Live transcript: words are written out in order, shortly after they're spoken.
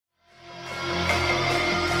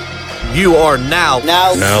You are now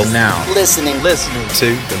listening to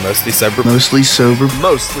the Mostly Sober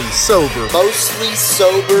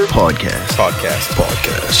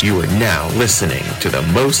podcast. You are now listening to the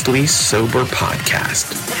Mostly Sober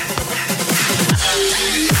podcast.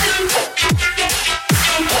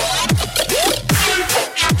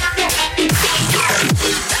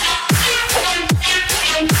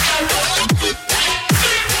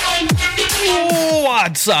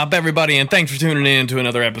 What's up, everybody, and thanks for tuning in to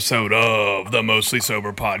another episode of the Mostly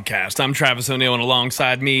Sober podcast. I'm Travis O'Neill, and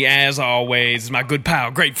alongside me, as always, is my good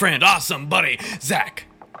pal, great friend, awesome buddy, Zach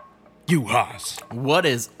Uhas. What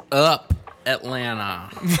is up, Atlanta?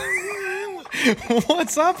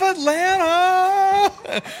 What's up, Atlanta?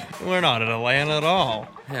 We're not in Atlanta at all.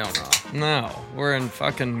 Hell no. No, we're in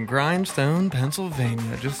fucking Grindstone,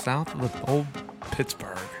 Pennsylvania, just south of old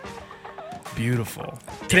Pittsburgh. Beautiful.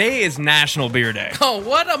 Today is National Beer Day. Oh,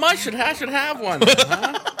 what? I should have one.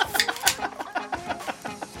 Huh?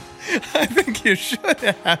 I think you should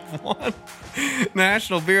have one.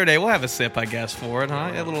 National Beer Day. We'll have a sip, I guess, for it,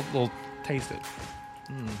 huh? A little taste it.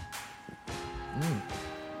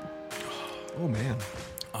 Oh, man.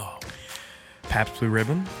 Oh. Pabst Blue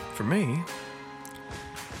Ribbon for me.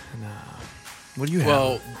 And, what do you have?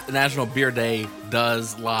 Well, National Beer Day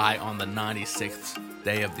does lie on the 96th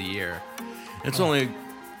day of the year. It's only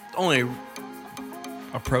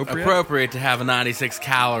appropriate to have a 96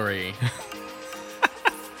 calorie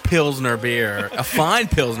Pilsner beer, a fine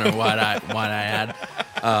Pilsner, might I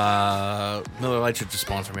add. Miller Lite should just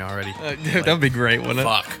sponsor me already. That would be great, wouldn't it?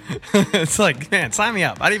 Fuck. It's like, man, sign me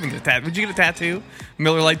up. I didn't even get a tattoo. Would you get a tattoo?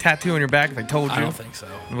 Miller Lite tattoo on your back if I told you? I don't think so.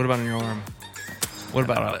 What about on your arm? What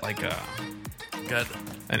about Good.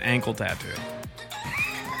 An ankle tattoo?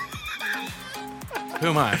 Who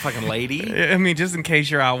am I, a fucking lady? I mean, just in case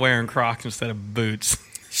you're out wearing Crocs instead of boots.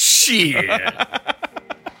 Shit.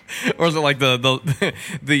 Or is it like the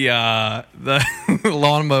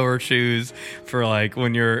lawnmower shoes for like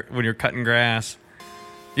when you're cutting grass?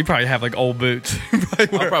 You probably have like old boots. I'll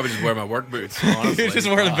probably just wear my work boots, honestly. You just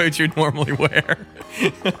wear the boots you'd normally wear.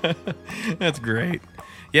 That's great.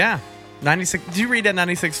 Yeah. 96. Did you read that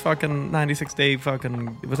 96 day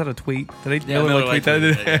fucking? Was that a tweet? Did they tweet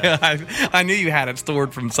that? Yeah. I knew you had it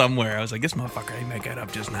stored from somewhere. I was like, this motherfucker ain't make that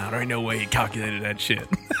up just now. There ain't no way he calculated that shit.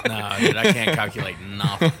 No, dude, I can't calculate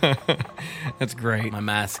nothing. That's great. My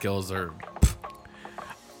math skills are.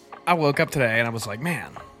 I woke up today and I was like,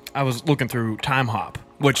 man, I was looking through Time Hop,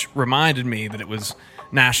 which reminded me that it was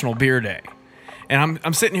National Beer Day, and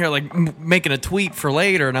I'm sitting here like making a tweet for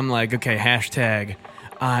later, and I'm like, okay, hashtag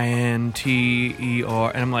INTER,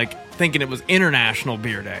 and I'm like thinking it was International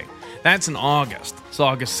Beer Day. That's in August. It's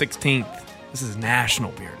August 16th. This is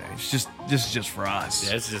National Beer Day. This is just for us.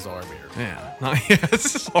 Yeah, it's just our beer. Yeah,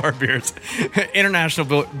 this is our beers.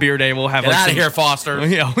 International Beer Day. We'll have Get out of here, Foster.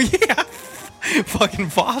 Yeah, fucking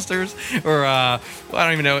Foster's or I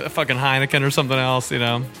don't even know, fucking Heineken or something else. You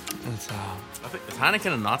know, it's, I think is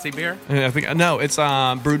Heineken a Nazi beer? I think no, it's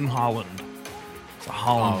brewed in Holland. It's a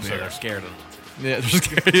Holland beer. So they're scared of it. Yeah,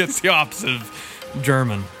 it's the opposite of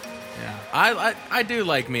German. Yeah, I do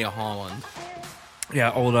like me a Holland.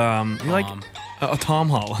 Yeah, old you like Tom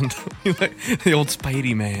Holland. You like the old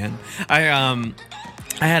Spidey man. I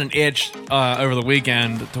had an itch over the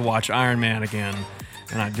weekend to watch Iron Man again,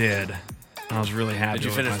 and I did. And I was really happy. Did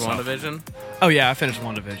you finish WandaVision? Oh yeah, I finished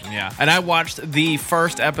WandaVision. Yeah, and I watched the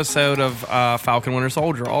first episode of Falcon Winter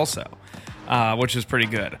Soldier also. Which is pretty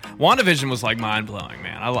good. WandaVision was like mind-blowing,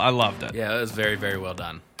 man. I loved it. Yeah, it was very, very well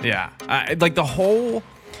done. Yeah. Like the whole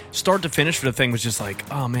start to finish for the thing was just like,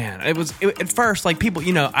 oh man. At first, like people,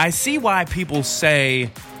 you know, I see why people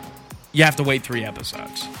say you have to wait 3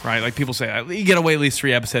 episodes, right? Like people say, you gotta wait at least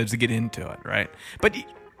 3 episodes to get into it, right? But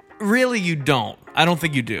really you don't. I don't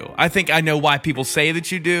think you do. I think I know why people say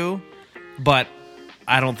that you do, but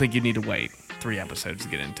I don't think you need to wait 3 episodes to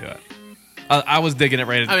get into it. I was digging it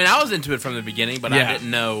right. I mean, I was into it from the beginning, but I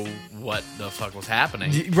didn't know what the fuck was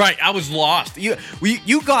happening. Right, I was lost. You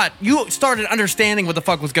started understanding what the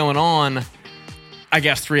fuck was going on, I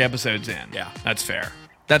guess 3 episodes in. Yeah. That's fair.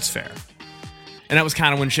 And that was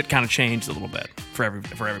kind of when shit kind of changed a little bit for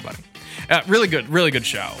everybody. Really good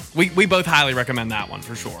show. We both highly recommend that one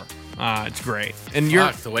for sure. It's great. And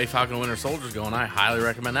the way Falcon Winter Soldier's going, I highly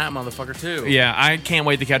recommend that motherfucker too. Yeah, I can't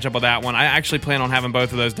wait to catch up with that one. I actually plan on having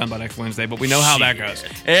both of those done by next Wednesday, but we know how that goes.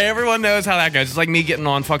 Everyone knows how that goes. It's like me getting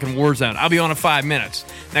on fucking Warzone. I'll be on in 5 minutes.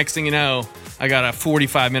 Next thing you know, I got a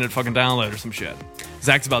 45-minute fucking download or some shit.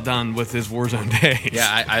 Zach's about done with his Warzone days.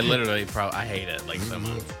 Yeah, I literally I hate it like so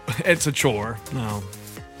much. It's a chore. No.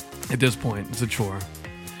 At this point, it's a chore.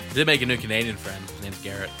 I did make a new Canadian friend. His name's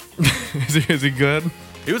Garrett. Is he good?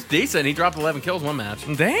 He was decent. He dropped 11 kills one match.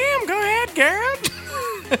 Damn, go ahead, Garrett.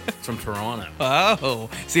 It's from Toronto. Oh,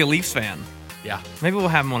 is he a Leafs fan? Yeah. Maybe we'll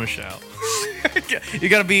have him on a show. You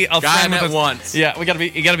got to be a Guy I friend with met us once. Yeah, you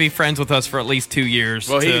got to be friends with us for at least 2 years.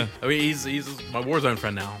 Well, he's my Warzone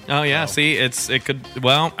friend now. Oh yeah, So, see, it could.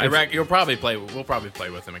 Well, We'll probably play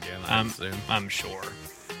with him again soon. I'm sure.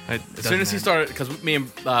 As soon as he started, because me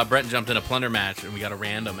and Brent jumped in a plunder match and we got a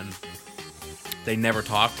random, and they never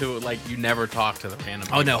talked to it. Like, you never talk to the random.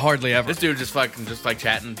 Oh no, hardly ever. This dude just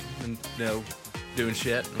chatting and doing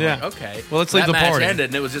shit. And we're Yeah. like, okay. Well, let's leave the match party. ended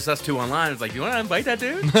and it was just us two online. It's like, you want to invite that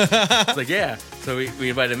dude? It's like, yeah. So we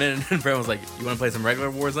invited him in, and Brent was like, you want to play some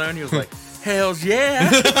regular Warzone? He was like, hells yeah.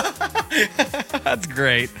 That's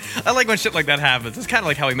great. I like when shit like that happens. It's kind of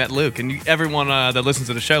like how we met Luke, and everyone that listens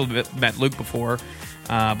to the show met Luke before.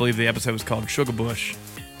 I believe the episode was called Sugar Bush,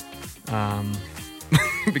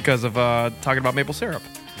 because of talking about maple syrup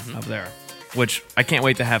up there, which I can't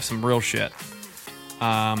wait to have some real shit.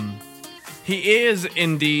 He is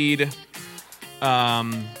indeed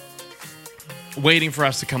waiting for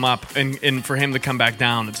us to come up and for him to come back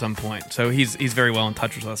down at some point. So he's very well in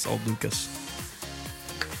touch with us, old Lucas.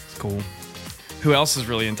 It's cool. Who else is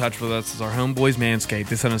really in touch with us is our homeboys Manscaped.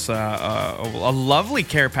 They sent us a lovely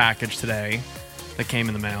care package today that came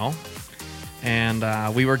in the mail.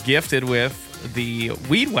 And we were gifted with the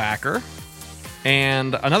Weed Whacker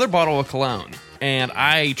and another bottle of cologne. And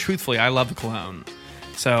I love the cologne.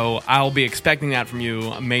 So I'll be expecting that from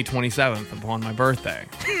you May 27th upon my birthday.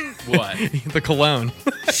 What? The cologne.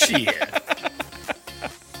 Shit.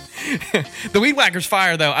 The Weed Whacker's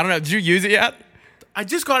fire, though. I don't know. Did you use it yet? I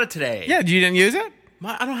just got it today. Yeah, you didn't use it?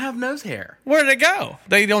 I don't have nose hair. Where did it go?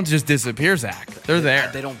 They don't just disappear, Zach. They're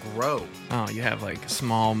there. They don't grow. Oh, you have like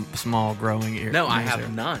small growing ears. No, I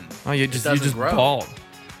have none. Oh, you just grow. bald.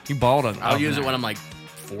 You bald on. I'll use it when I'm like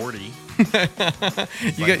 40.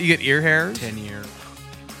 You get ear hairs? 10 years.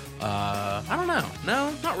 I don't know.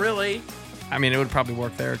 No, not really. I mean, it would probably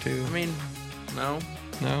work there too. I mean, no.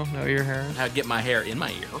 No ear hairs. I'd get my hair in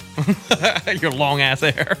my ear. Your long ass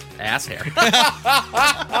hair. Ass hair.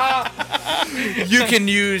 You can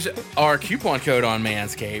use our coupon code on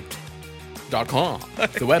manscaped.com, the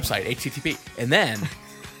website, HTTP. And then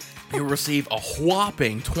you'll receive a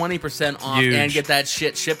whopping 20% off and get that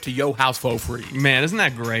shit shipped to your house for free. Man, isn't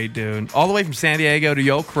that great, dude? All the way from San Diego to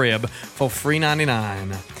your crib for free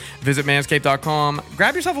 $99. Visit manscaped.com.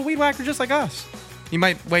 Grab yourself a Weed Whacker just like us. You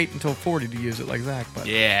might wait until 40 to use it like Zach, but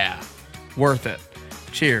yeah, worth it.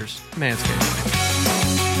 Cheers, Manscaped.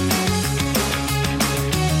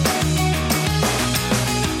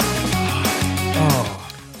 Oh,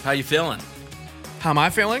 how you feeling? How am I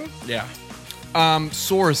feeling? Yeah.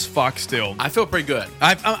 Sore as fuck still. I feel pretty good.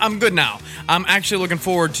 I'm good now. I'm actually looking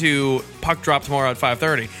forward to puck drop tomorrow at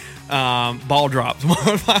 5:30. Ball drop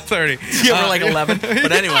tomorrow at 5:30. Yeah, we're like 11.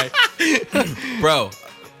 But anyway, bro,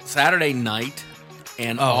 Saturday night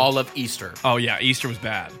and all of Easter. Oh yeah, Easter was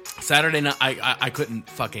bad. Saturday night, I couldn't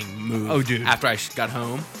fucking move. Oh, dude. After I got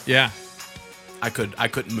home, Yeah. I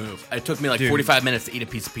couldn't move. It took me like 45 minutes to eat a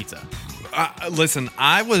piece of pizza. Listen,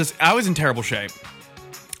 I was in terrible shape.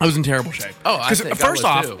 I was in terrible shape. Oh, I think first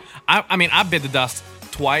I was off, too. I mean, I bit the dust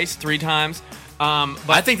twice, 3 times. But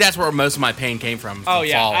I think that's where most of my pain came from. Oh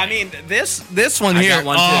yeah, falling. I mean this one I here. got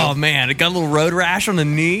one, oh too. man, it got a little road rash on the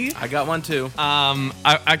knee. I got one too.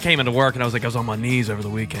 I came into work and I was on my knees over the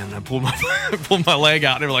weekend. And I pulled my leg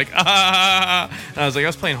out and they were like, ah. And I was like, I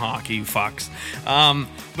was playing hockey, you fucks.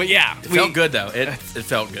 But yeah, It felt good though. It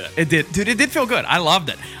felt good. It did, dude. It did feel good. I loved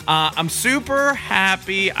it. I'm super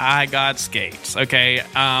happy I got skates. Okay,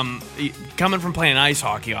 coming from playing ice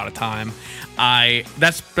hockey all the time,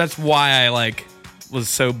 that's why I was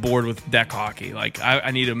so bored with deck hockey.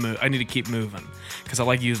 I need to move. I need to keep moving because I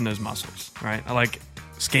like using those muscles. Right. I like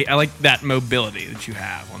skate. I like that mobility that you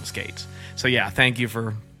have on skates. So yeah, thank you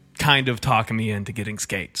for kind of talking me into getting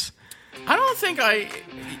skates. I don't think I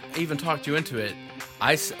even talked you into it.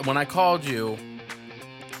 When I called you,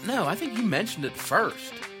 no, I think you mentioned it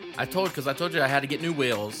first. I told you I had to get new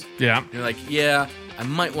wheels. Yeah. And you're like, yeah, I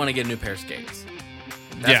might want to get a new pair of skates.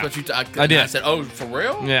 That's what you. I did. I said, oh, for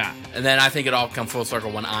real? Yeah. And then I think it all come full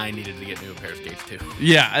circle when I needed to get new pair of skates too.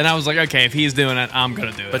 Yeah, and I was like, okay, if he's doing it, I'm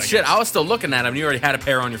gonna do it. But shit, I was still looking at them. You already had a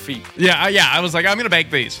pair on your feet. Yeah. I was like, I'm gonna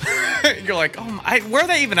bake these. You're like, where are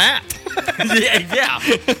they even at? yeah.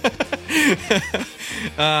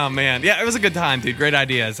 Oh man, yeah, it was a good time, dude. Great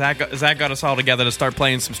idea. Zach got us all together to start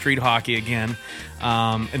playing some street hockey again.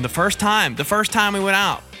 And the first time we went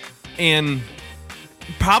out, in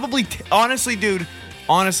probably honestly,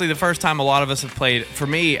 the first time a lot of us have played. For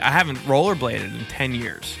me, I haven't rollerbladed in 10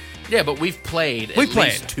 years. Yeah, but we've played at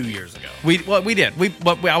least 2 years ago. We did.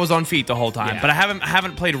 I was on feet the whole time, Yeah. but I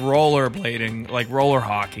haven't played rollerblading, like roller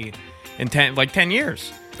hockey, in 10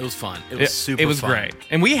 years. It was fun. It was super fun. It was great.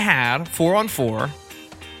 And we had 4-on-4.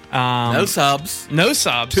 No subs. No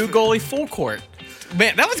subs. 2 goalie full court.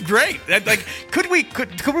 Man, that was great. Could we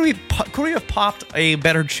have popped a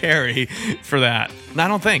better cherry for that? I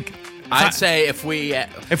don't think. I'd say if we had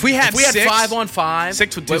 6, 5-on-5,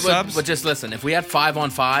 6 with 2 subs. But just listen, if we had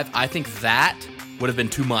 5-on-5, I think that would have been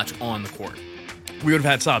too much on the court. We would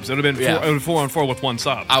have had subs. It would have been 4-on-4 with 1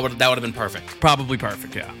 sub. That would have been perfect. Probably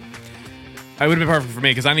perfect. Yeah. It would have been perfect for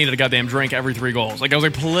me because I needed a goddamn drink every 3 goals. Like I was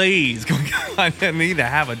like, please, I need to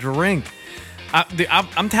have a drink.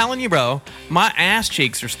 I'm telling you, bro, my ass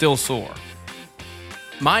cheeks are still sore.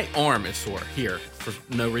 My arm is sore here for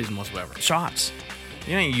no reason whatsoever. Shots.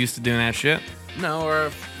 You ain't used to doing that shit. No, or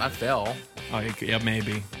if I fell. Oh, yeah,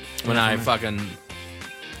 maybe. When I fucking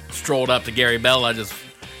strolled up to Gary Bell, I just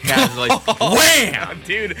casually, wham!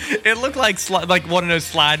 Dude, it looked like one of those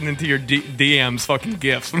sliding into your DMs fucking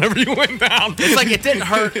gifts whenever you went down. It's like it didn't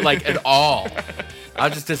hurt like at all. I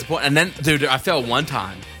was just disappointed. And then, dude, I fell one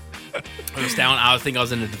time. I was down. I think I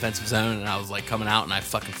was in the defensive zone, and I was like coming out, and I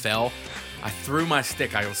fucking fell. I threw my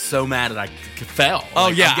stick. I was so mad that I fell. Oh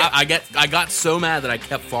like, yeah, I got so mad that I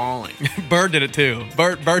kept falling. Bird did it too.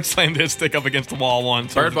 Bird slammed his stick up against the wall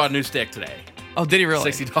once. Bird bought a new stick today. Oh, did he really?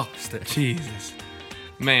 $60 stick. Jesus,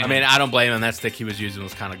 man. I mean, I don't blame him. That stick he was using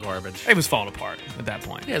was kind of garbage. It was falling apart at that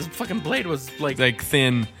point. Yeah, his fucking blade was like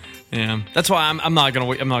thin. Yeah, that's why I'm not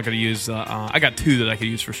gonna use. I got 2 that I could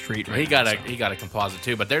use for street. Right he got a composite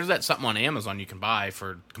too, but there's that something on Amazon you can buy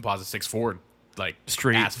for composite 6 like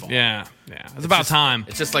street asphalt. Yeah. It's about time.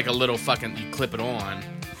 It's just like a little fucking. You clip it on,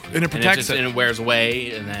 and it protects and it wears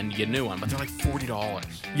away, and then you get a new one. But they're like $40.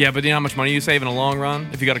 Yeah, but you know how much money you save in the long run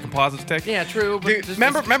if you got a composite stick? Yeah, true. But dude,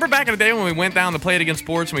 remember back in the day when we went down to play it against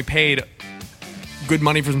sports and we paid good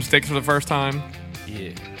money for some sticks for the first time?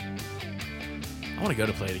 Yeah. I want to go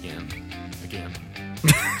to play it again.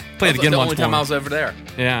 Play it again. The once only time more. I was over there.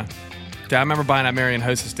 Yeah. Dude, I remember buying that Marion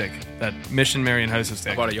Hossa stick, that Mission Marion Hossa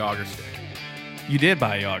stick. I bought a Yager stick. You did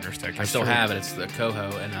buy a Yager stick. I still have it. It's the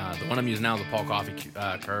Coho, and the one I'm using now is the Paul Coffey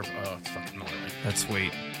Curve. Oh, it's fucking gnarly. That's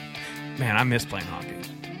sweet. Man, I miss playing hockey.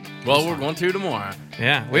 Well, we're going to tomorrow.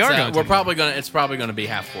 Yeah, we are going to. We're probably going to. It's probably going to be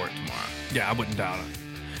half court tomorrow. Yeah, I wouldn't doubt it.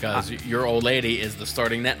 Because your old lady is the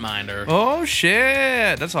starting netminder. Oh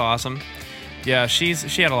shit, that's awesome. Yeah, she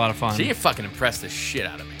had a lot of fun. She fucking impressed the shit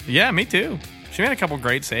out of me. Yeah, me too. She made a couple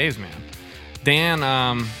great saves, man.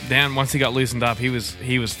 Dan, once he got loosened up, he was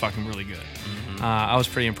fucking really good. Mm-hmm. I was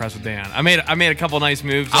pretty impressed with Dan. I made a couple nice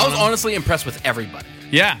moves. I was honestly impressed with everybody.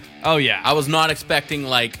 Yeah. Oh yeah. I was not expecting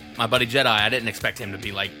like my buddy Jedi. I didn't expect him to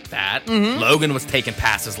be like that. Mm-hmm. Logan was taking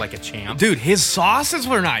passes like a champ. Dude, his sauces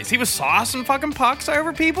were nice. He was saucing fucking pucks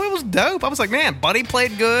over people. It was dope. I was like, man, Buddy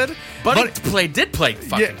played good. Buddy did play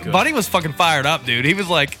fucking good. Buddy was fucking fired up, dude. He was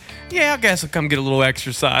like, yeah, I guess I'll come get a little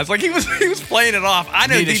exercise. Like he was playing it off. I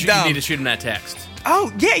know deep down. You need to shoot him that text.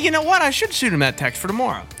 Oh, yeah, you know what? I should shoot him that text for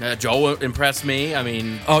tomorrow. Joel impressed me. I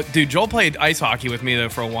mean... Oh, dude, Joel played ice hockey with me, though,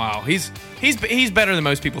 for a while. He's better than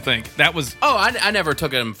most people think. That was... Oh, I never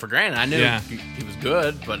took him for granted. I knew he was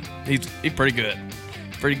good, but... He's pretty good.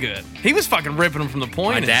 Pretty good. He was fucking ripping him from the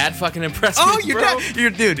point. My dad fucking impressed me, your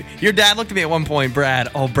dad... Your dad looked at me at one point, Brad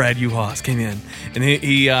Uhas came in, and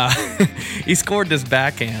he scored this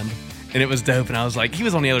backhand. And it was dope, and I was like, he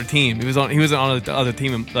was on the other team. He was on the other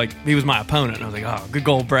team, and like he was my opponent. And I was like, oh, good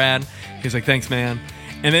goal, Brad. He was like, thanks, man.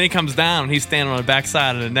 And then he comes down, and he's standing on the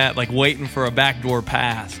backside of the net, like waiting for a backdoor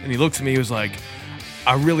pass. And he looks at me, he was like,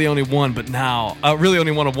 I really only wanted one, but now I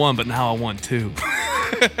want 2.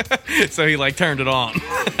 So he like turned it on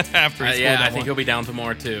after he scored that I think he'll be down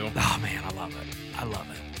tomorrow too. Oh man, I love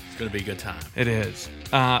it. It's gonna be a good time. It is.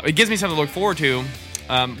 It gives me something to look forward to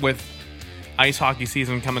with ice hockey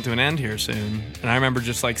season coming to an end here soon, and I remember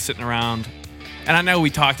just like sitting around, and I know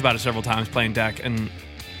we talked about it several times playing deck, and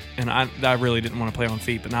I really didn't want to play on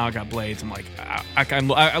feet, but now I got blades. I'm like,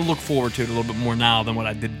 I look forward to it a little bit more now than what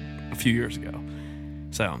I did a few years ago.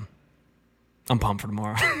 So I'm pumped for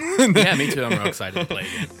tomorrow. Yeah, me too. I'm real excited to play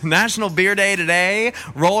again. National Beer Day today,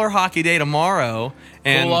 Roller Hockey Day tomorrow,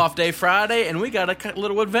 and Cool Off Day Friday, and we got a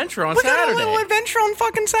little adventure on Saturday. We got a little adventure on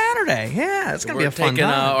fucking Saturday. Yeah, it's gonna be a fun time.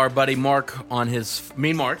 We're taking our buddy Mark on his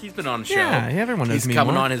Mean Mark. He's been on the show. Yeah, everyone knows He's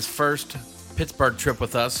coming on his first Pittsburgh trip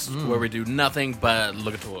with us, where we do nothing but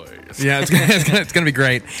look at toys. Yeah, it's gonna be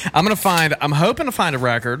great. I'm hoping to find a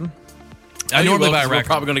record. I normally buy a record. We're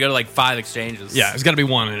probably gonna go to like 5 exchanges. Yeah, there's got to be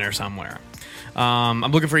one in there somewhere. I'm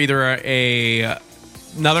looking for either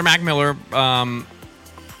another Mac Miller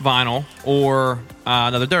vinyl or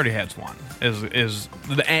another Dirty Heads one. is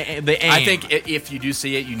the aim. I think if you do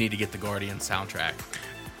see it, you need to get the Guardians soundtrack.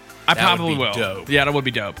 I probably would be will. dope. Yeah, that would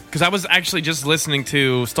be dope. Because I was actually just listening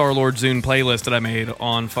to Star-Lord Zune playlist that I made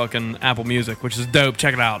on fucking Apple Music, which is dope.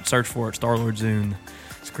 Check it out. Search for it. Star-Lord Zune.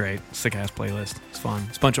 It's great. Sick-ass playlist. It's fun.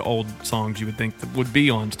 It's a bunch of old songs you would think that would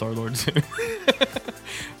be on Star-Lord Zune.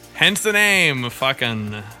 Hence the name.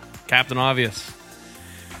 Fucking Captain Obvious.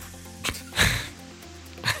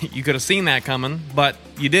 You could have seen that coming, but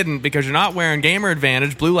you didn't because you're not wearing Gamer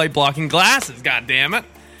Advantage blue light blocking glasses, goddammit.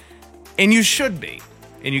 And you should be.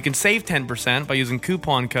 And you can save 10% by using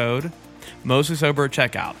coupon code Mostly Sober at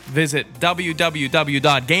checkout. Visit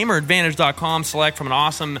www.gameradvantage.com. Select from an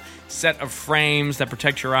awesome set of frames that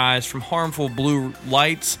protect your eyes from harmful blue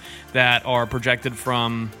lights that are projected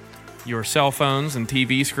from your cell phones and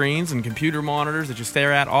TV screens and computer monitors that you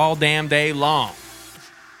stare at all damn day long.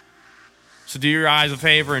 So do your eyes a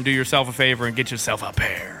favor and do yourself a favor and get yourself a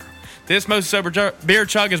pair. This Mostly Sober Beer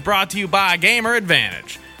Chug is brought to you by Gamer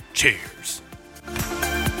Advantage. Cheers.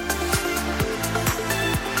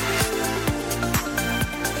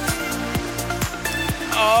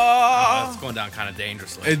 It's going down kind of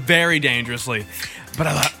dangerously. It's very dangerously. But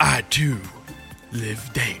I too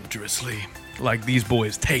live dangerously. Like these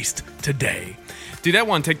boys taste today. Dude, that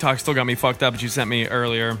one TikTok still got me fucked up that you sent me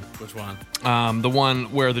earlier. Which one? The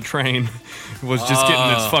one where the train was just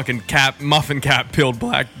getting its fucking muffin cap peeled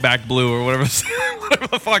back blue or whatever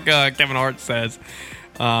the fuck Kevin Hart says.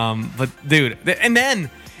 But dude, and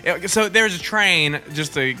then so there's a train,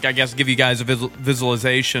 just to, I guess, give you guys a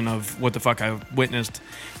visualization of what the fuck I witnessed.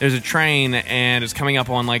 There's a train, and it's coming up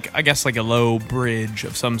on, I guess a low bridge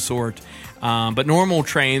of some sort. But normal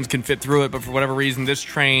trains can fit through it, but for whatever reason, this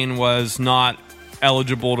train was not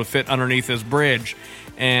eligible to fit underneath this bridge.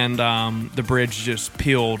 And the bridge just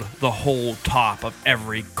peeled the whole top of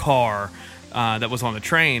every car that was on the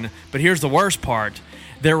train. But here's the worst part.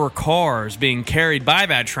 There were cars being carried by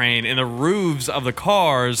that train, and the roofs of the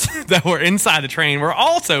cars that were inside the train were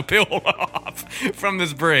also peeled off from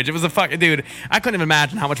this bridge. It was dude, I couldn't even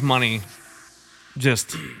imagine how much money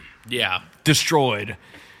just destroyed.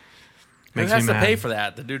 Who has to pay for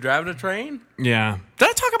that? The dude driving a train? Yeah. Did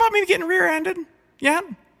I talk about me getting rear-ended yet?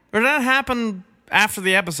 Or did that happen after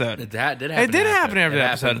the episode? It did happen. It did happen after the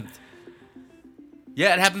episode.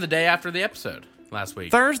 Yeah, it happened the day after the episode. Last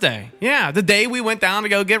week. Thursday. Yeah, the day we went down to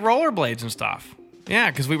go get rollerblades and stuff.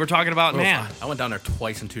 Yeah, because we were talking about, I went down there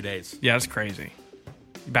twice in 2 days. Yeah, that's crazy.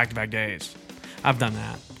 Back-to-back days. I've done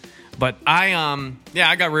that. But I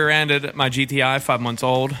got rear-ended. My GTI, 5 months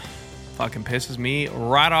old. Fucking pisses me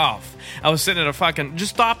right off. I was sitting at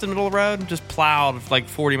just stopped in the middle of the road and just plowed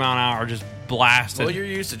 40 mile an hour, just blasted. Well, you're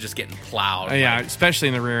used to just getting plowed. Yeah, especially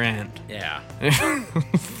in the rear end. Yeah.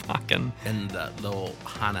 Fucking. In the little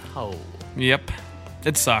Hana hole. Yep.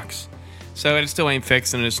 It sucks. So it still ain't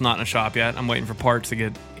fixed and it's not in a shop yet. I'm waiting for parts to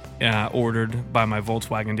get ordered by my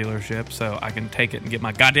Volkswagen dealership so I can take it and get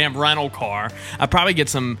my goddamn rental car. I'll probably get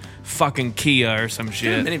some fucking Kia or some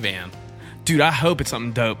shit. Get a minivan. Dude, I hope it's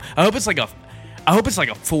something dope. I hope it's like a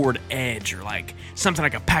Ford Edge or something I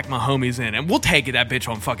can pack my homies in, and we'll take that bitch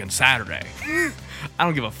on fucking Saturday. I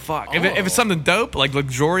don't give a fuck. Oh. If it's something dope,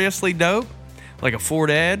 luxuriously dope, like a Ford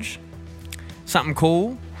Edge, something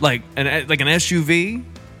cool, like an SUV,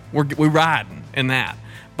 we're riding in that.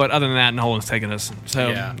 But other than that, no one's taking us. So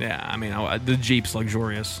yeah, I mean, the Jeep's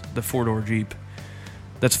luxurious, the 4-door Jeep,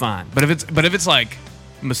 that's fine. But if it's like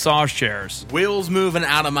massage chairs, wheels moving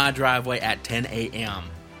out of my driveway at 10 a.m.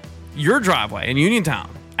 Your driveway in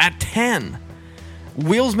Uniontown at 10,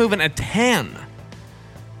 wheels moving at 10.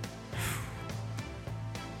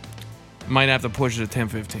 Might have to push it at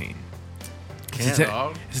 10:15.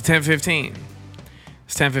 It's 10:15.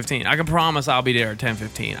 It's 10:15. I can promise I'll be there at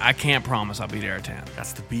 10:15. I can't promise I'll be there at 10.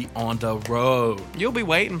 That's to be on the road. You'll be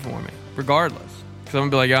waiting for me, regardless. Because I'm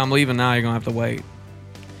going to be like, I'm leaving now. You're going to have to wait.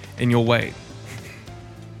 And you'll wait.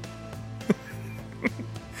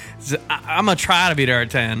 I'm going to try to be there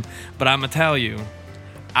at 10. But I'm going to tell you,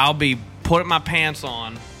 I'll be putting my pants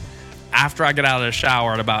on after I get out of the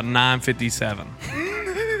shower at about 9:57.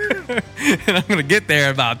 And I'm going to get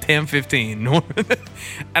there about 10:15.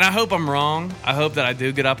 And I hope I'm wrong. I hope that I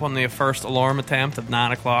do get up on the first alarm attempt of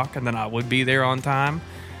 9 o'clock and then I would be there on time.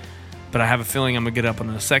 But I have a feeling I'm going to get up on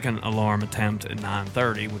the second alarm attempt at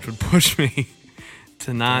 9:30, which would push me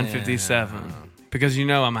to 9:57. Because I'm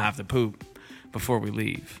going to have to poop before we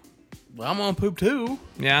leave. Well, I'm going to poop too.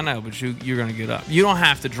 Yeah, I know, but you're going to get up. You don't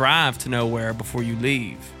have to drive to nowhere before you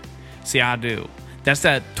leave. See, I do. That's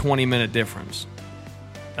that 20-minute difference.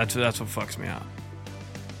 That's what fucks me up.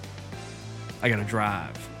 I gotta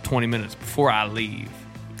drive 20 minutes before I leave.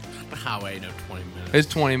 Highway, no 20 minutes. It's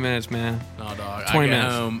 20 minutes, man. No, dog. 20 I get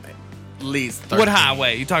minutes. home at least 13. What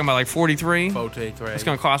highway? You talking about like 43? 43. It's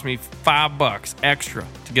going to cost me $5 extra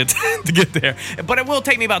to get to get there. But it will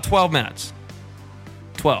take me about 12 minutes.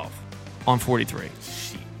 12 on 43.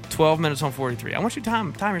 12 minutes on 43. I want you to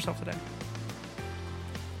time yourself today.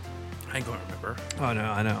 I ain't going to remember. Oh, no,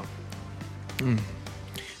 I know.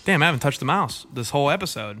 Damn, I haven't touched the mouse this whole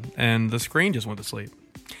episode, and the screen just went to sleep.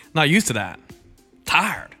 Not used to that.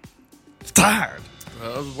 Tired. It's tired.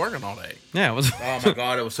 I was working all day. Yeah, it was. Oh, my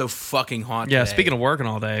God. It was so fucking hot Yeah, today. speaking of working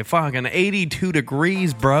all day, fucking 82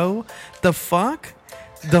 degrees, bro. The fuck?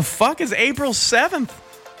 The fuck is April 7th?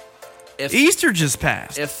 Easter just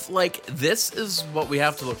passed. If, like, this is what we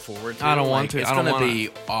have to look forward to, I don't want to. It's I don't going to want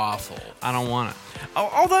be awful. I don't want it.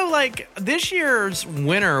 Although, like, this year's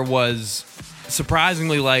winter was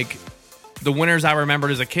surprisingly like the winters I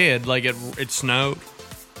remembered as a kid. Like, it snowed.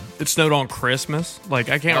 It snowed on Christmas. Like,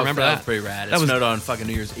 I can't remember that. That was pretty rad. It snowed on fucking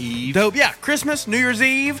New Year's Eve. Dope. Yeah, Christmas, New Year's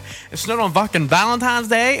Eve. It snowed on fucking Valentine's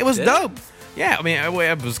Day. It was dope. Yeah, I mean,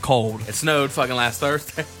 it was cold. It snowed fucking last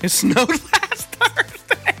Thursday. It snowed last Thursday.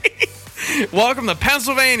 Welcome to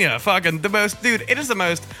Pennsylvania. Fucking the most, dude, it is the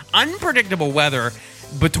most unpredictable weather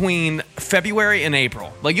between February and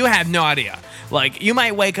April. Like, you have no idea. Like, you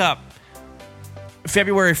might wake up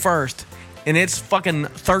February 1st and it's fucking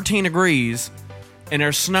 13 degrees and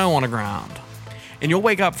there's snow on the ground. And you'll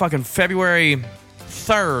wake up fucking February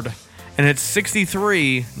 3rd and it's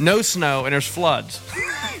 63, no snow, and there's floods.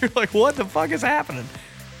 You're like, what the fuck is happening?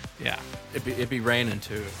 Yeah. It'd be raining,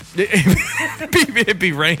 too. It'd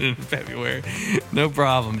be raining in February. No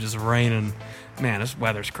problem, just raining. Man, this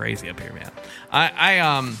weather's crazy up here, man.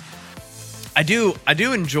 I do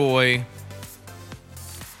enjoy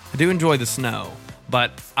the snow,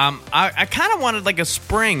 but I kind of wanted like a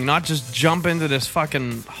spring, not just jump into this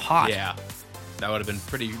fucking hot. Yeah. That would have been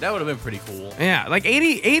pretty cool. Yeah, like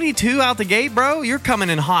 82 out the gate, bro. You're coming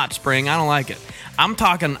in hot, spring. I don't like it. I'm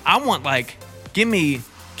talking, I want like, give me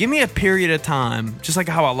a period of time, just like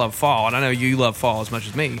how I love fall, and I know you love fall as much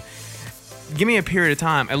as me. Give me a period of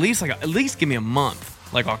time, at least give me a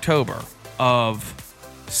month, like October, of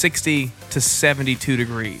 60 to 72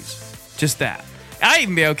 degrees. Just that. I'd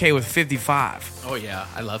even be okay with 55. Oh, yeah.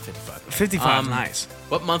 I love 55. 55 is nice.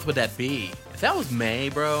 What month would that be? If that was May,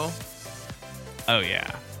 bro. Oh, yeah.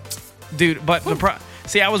 Dude, but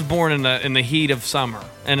see, I was born in the heat of summer,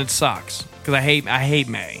 and it sucks, because I hate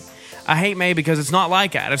May. I hate May because it's not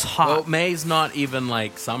like that. It's hot. Well, May's not even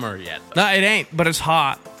like summer yet. No, it ain't, but it's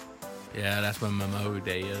hot. Yeah, that's when Momo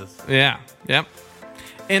Day is. Yeah, yep.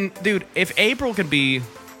 And dude, if April could be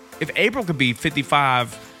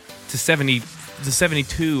 55 to 70 to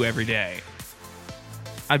 72 every day,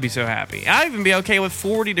 I'd be so happy. I'd even be okay with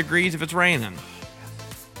 40 degrees if it's raining.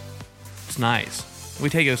 It's nice. We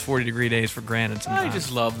take those 40-degree days for granted sometimes. I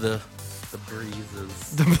just love the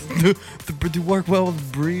breezes. They work well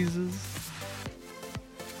with breezes.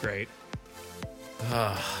 Great.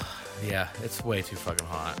 Yeah, it's way too fucking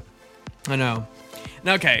hot. I know.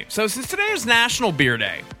 Okay, so since today is National Beer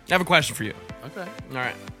Day, I have a question for you. Okay. All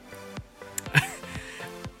right.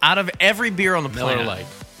 Out of every beer on the planet... Miller Lite.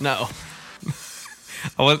 No.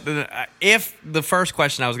 If the first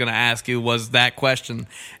question I was going to ask you was that question,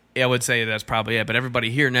 I would say that's probably it. But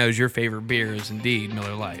everybody here knows your favorite beer is indeed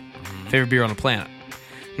Miller Lite. Mm-hmm. Favorite beer on the planet.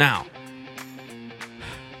 Now,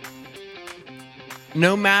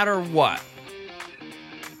 no matter what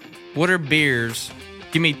are beers...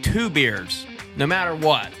 Give me 2 beers, no matter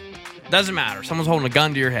what. Doesn't matter. Someone's holding a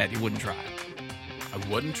gun to your head. You wouldn't try it. I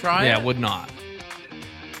wouldn't try it? Yeah, I would not.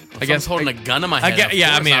 I guess holding a gun to my head. Right.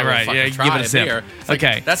 Yeah, give it a sip. Beer.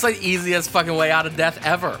 Okay. Like, that's like the easiest fucking way out of death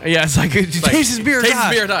ever. Yeah, it's like, taste this beer. Taste this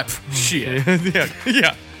beer, die. Shit.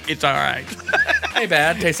 Yeah. It's all right. Hey,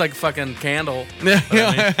 bad. Tastes like a fucking candle.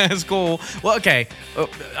 Yeah, that's cool. Well, okay.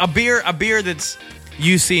 A beer that's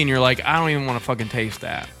you see and you're like, I don't even want to fucking taste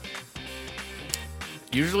that.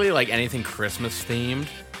 Usually, like, anything Christmas themed.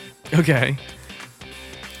 Okay.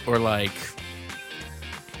 Or, like...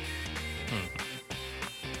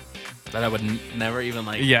 that I would never even,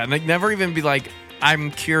 like... Yeah, like, never even be like,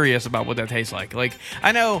 I'm curious about what that tastes like. Like,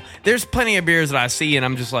 I know there's plenty of beers that I see, and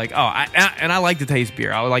I'm just like, I like to taste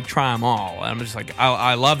beer. I would, like, try them all. And I'm just like,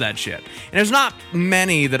 I love that shit. And there's not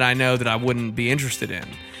many that I know that I wouldn't be interested in.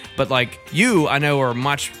 But, like, you, I know, are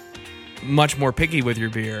much, much more picky with your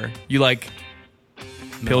beer. You like...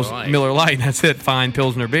 Miller Lite, that's it. Fine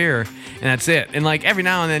Pilsner beer, and that's it. And like every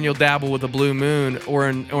now and then you'll dabble with a Blue Moon, or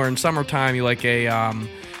in summertime you like a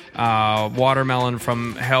watermelon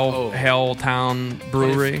from Helltown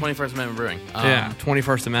Brewery. 21st Amendment Brewing.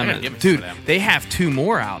 21st Amendment. Dude, they have 2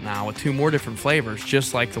 more out now with 2 more different flavors,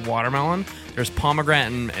 just like the watermelon. There's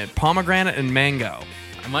pomegranate and mango.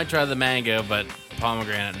 I might try the mango, but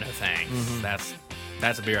pomegranate, no thanks. Mm-hmm.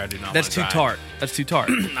 That's a beer I do not. That's too tart. That's too tart.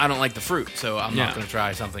 I don't like the fruit, so I'm not going to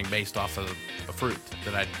try something based off of a fruit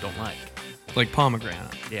that I don't like. Like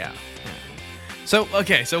pomegranate. Yeah. So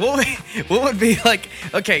what would be like?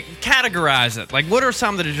 Okay, categorize it. Like, what are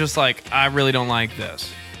some that are just like, I really don't like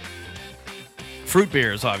this? Fruit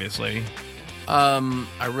beers, obviously.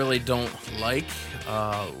 I really don't like.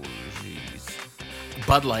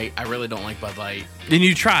 Bud Light. I really don't like Bud Light. And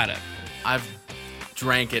you tried it. I've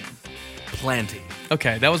drank it plenty.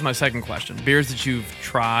 Okay, that was my second question. Beers that you've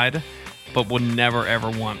tried, but would never ever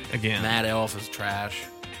want again. Mad Elf is trash.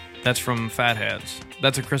 That's from Fatheads.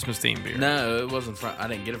 That's a Christmas themed beer. No, it wasn't from. I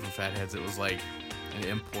didn't get it from Fatheads. It was like an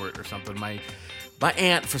import or something. My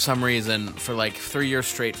aunt, for some reason, for like 3 years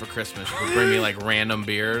straight for Christmas, would bring me like random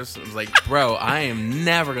beers. I was like, bro, I am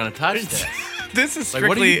never gonna touch this. This is strictly. Like,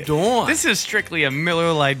 what are you doing? This is strictly a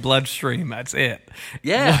Miller Lite Bloodstream. That's it.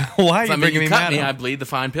 Yeah. Why are you bringing me cut Mad Elf? I bleed the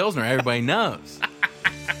fine Pilsner. Everybody knows.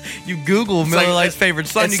 You Google Miller like, Lite's favorite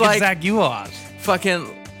son, you like, get Zach Uhas.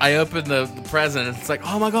 Fucking. I opened the present and it's like,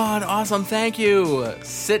 oh my god, awesome, thank you.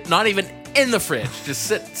 Sit, not even in the fridge, just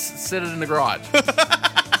sit it in the garage.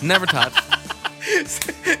 Never touch.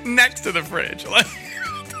 Next to the fridge, like.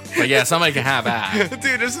 But yeah, somebody can have that.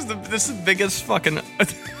 Dude, this is the biggest fucking.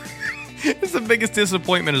 It's the biggest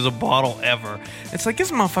disappointment as a bottle ever. It's like, this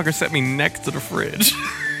motherfucker set me next to the fridge.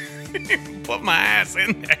 Put my ass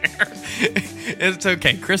in there. It's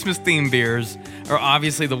okay. Christmas themed beers are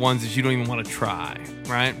obviously the ones that you don't even want to try,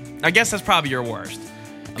 right? I guess that's probably your worst.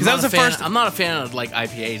 Because that was the first. I'm not a fan of like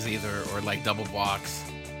IPAs either, or like double blocks.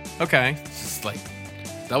 Okay. It's just like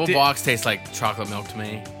double blocks taste like chocolate milk to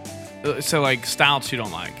me. So like stouts you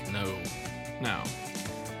don't like? No.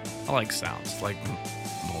 I like stouts. It's like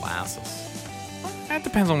molasses. That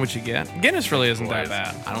depends on what you get. Guinness really isn't that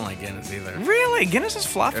bad. I don't like Guinness either. Really? Guinness is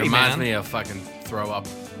fluffy, it reminds man. me of fucking throw up.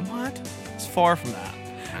 What? It's far from that.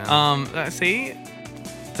 Yeah. See?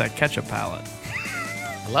 It's that ketchup palate.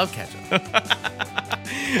 I love ketchup.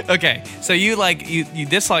 Okay, so you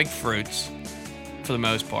dislike fruits for the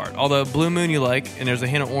most part. Although Blue Moon you like, and there's a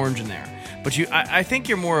hint of orange in there. But I think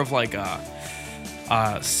you're more of like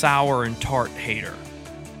a sour and tart hater.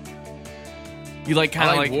 You like kind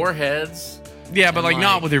of like Warheads. Yeah, but like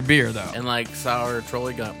not with your beer though. And like sour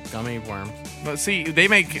trolley gummy worms. But see, they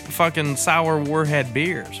make fucking sour Warhead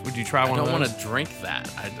beers. Would you try one of those? I don't want to drink that.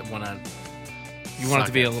 I want to. You want it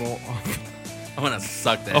to be a little. I want to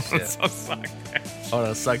suck that shit. I want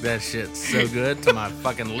to suck that shit so good till my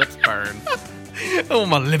fucking lips burn. I want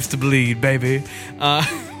my lips to bleed, baby.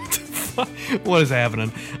 What is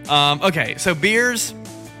happening? Okay, so beers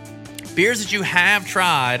that you have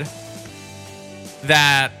tried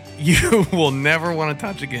that you will never want to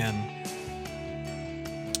touch again.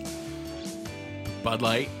 Bud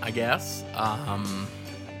Light, I guess.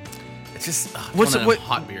 It's just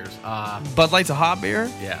hot beers. Bud Light's a hot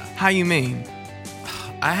beer? Yeah. How you mean?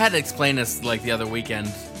 I had to explain this like the other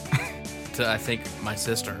weekend to I think my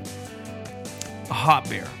sister. A hot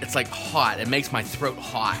beer. It's like hot. It makes my throat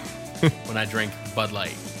hot when I drink Bud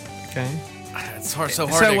Light. Okay. It's hard to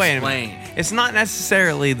explain. It's not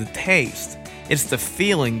necessarily the taste. It's the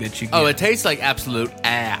feeling that you get. Oh, it tastes like absolute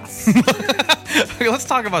ass. Okay, let's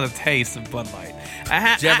talk about the taste of Bud Light.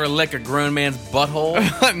 Did you ever lick a grown man's butthole?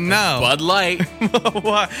 No. Bud Light.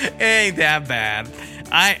 It ain't that bad.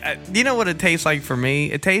 You know what it tastes like for me?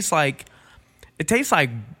 It tastes like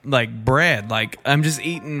bread. Like I'm just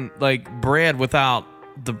eating like bread without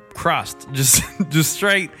the crust, just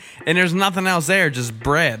straight, and there's nothing else there, just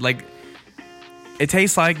bread. Like it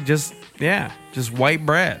tastes like just white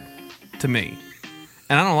bread to me,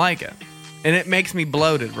 and I don't like it, and it makes me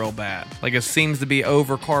bloated real bad. Like it seems to be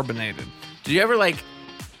over carbonated. Do you ever like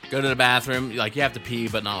go to the bathroom, like you have to pee,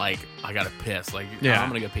 but not like I gotta piss, like I'm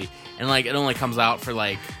gonna go pee, and like it only comes out for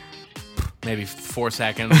like maybe 4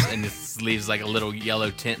 seconds, and it leaves like a little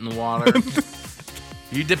yellow tint in the water.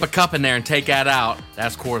 You dip a cup in there and take that out,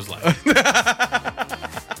 that's Coors Light.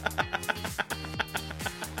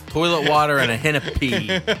 Toilet water and a hint of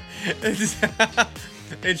pee.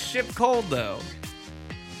 It's shipped cold though.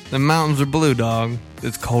 The mountains are blue, dog.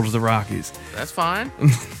 It's cold as the Rockies. That's fine. You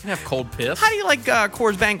can have cold piss. How do you like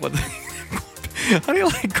Coors Banquet? How do you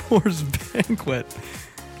like Coors Banquet?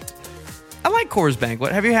 I like Coors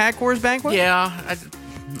Banquet. Have you had Coors Banquet? Yeah,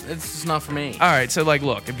 it's just not for me. All right, so like,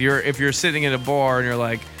 look, if you're sitting at a bar and you're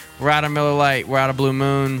like, we're out of Miller Lite, we're out of Blue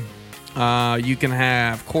Moon, You can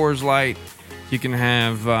have Coors Light. You can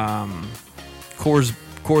have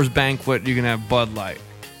Coors Banquet. You can have Bud Light.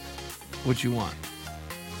 What you want?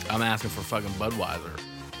 I'm asking for fucking Budweiser.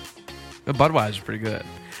 A Budweiser's pretty good.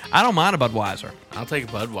 I don't mind a Budweiser. I'll take a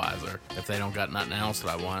Budweiser if they don't got nothing else that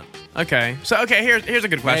I want. Okay. So here's a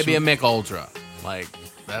good question. Maybe a Mick Ultra. Like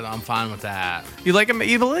that, I'm fine with that. You like a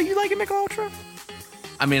Michelob Ultra?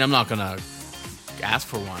 I mean, I'm not gonna ask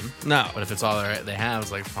for one. No. But if it's all they have,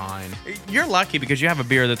 it's like fine. You're lucky because you have a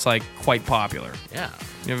beer that's like quite popular. Yeah.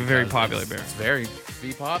 You have a very popular beer. It's very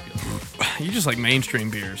be popular. You just like mainstream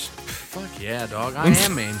beers. Fuck yeah, dog. I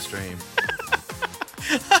am mainstream.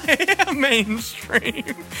 I am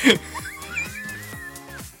mainstream.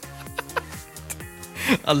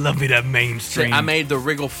 I love me that mainstream. I made the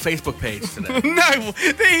Wriggle Facebook page today. No,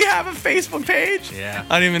 they have a Facebook page? Yeah.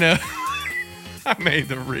 I didn't even know. I made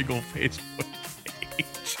the Wriggle Facebook page.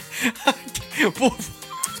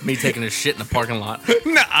 It's me taking a shit in the parking lot.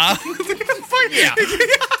 Nah. Fuck yeah.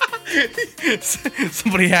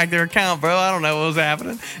 Somebody hacked their account, bro. I don't know what was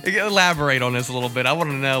happening. Elaborate on this a little bit. I want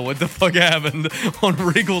to know what the fuck happened on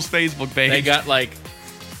Wriggle's Facebook page. They got like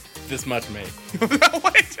this much made.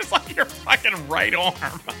 It's just like your fucking right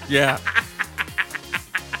arm. Yeah.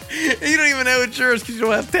 You don't even know it's yours because you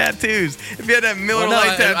don't have tattoos. If you had that Miller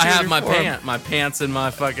Lite tattoo, I have my pants in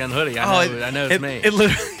my fucking hoodie. I know it's me. It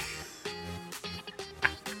literally.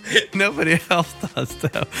 Nobody else does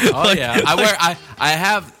though. Oh yeah, I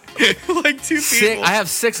have like two people. I have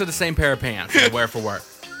 6 of the same pair of pants I wear for work.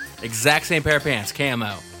 Exact same pair of pants,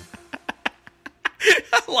 camo.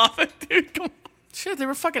 I love it, dude. Come on. Shit, they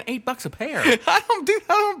were fucking $8 a pair. I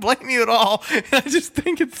don't blame you at all. I just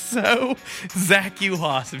think it's so Zach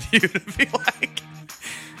Uhas of you to be like,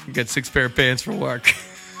 you got 6 pair of pants for work.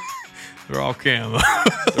 They're all camo.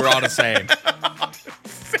 They're all the same.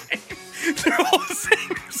 They're all the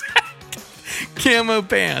same exact camo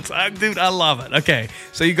pants. Dude, I love it. Okay,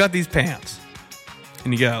 so you got these pants,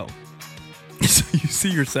 and you go. So you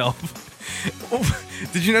see yourself.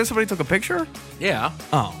 Did you know somebody took a picture? Yeah.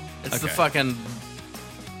 Oh. It's the fucking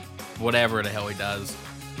whatever the hell he does.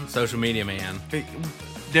 Social media man.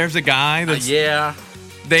 There's a guy that's... yeah.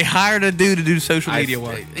 They hired a dude to do social media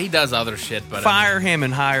work. He does other shit, but... Fire him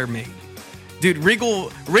and hire me. Dude,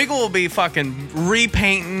 Regal will be fucking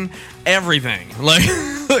repainting everything. Like,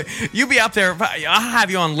 you be out there... I'll have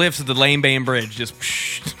you on lifts at the Lane Bane Bridge. Just...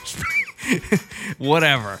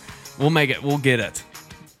 whatever. We'll make it. We'll get it.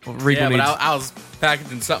 Regal but I was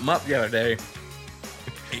packaging something up the other day.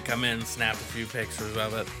 He come in and snapped a few pictures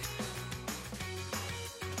of it.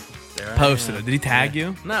 Posted it. Did he tag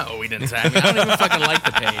you? No, he didn't tag me. I don't even fucking like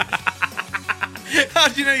the page.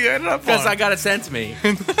 How'd you know you ended up on it? Because I got it sent to me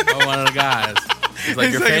by one of the guys. He's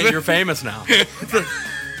like, you're famous now.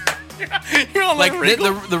 You're on like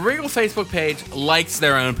the Regal Facebook page likes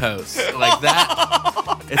their own posts. Like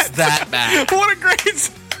that. It's that bad. What a great...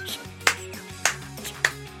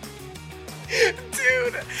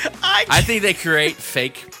 Dude, I think they create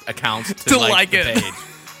fake accounts to like the page.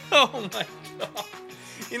 Oh my god!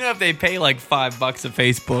 You know, if they pay like $5 a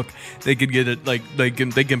Facebook, they could get it. Like they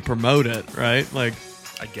can promote it, right? Like,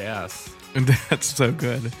 I guess. And that's so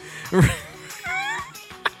good.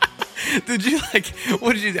 Did you like?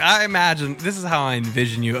 What did you? I imagine this is how I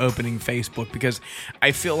envision you opening Facebook because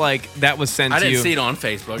I feel like that was sent to you. I didn't see it on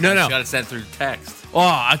Facebook. No. I just got it sent through text.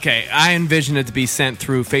 Oh, okay. I envision it to be sent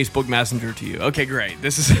through Facebook Messenger to you. Okay, great.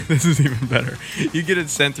 This is even better. You get it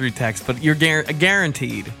sent through text, but you're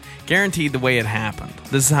guaranteed the way it happened.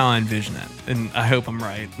 This is how I envision it, and I hope I'm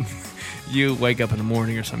right. You wake up in the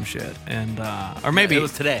morning or some shit, and or maybe it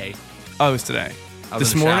was today. Oh, it was today. I was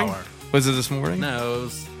this in the morning. Shower. Was it this morning? No,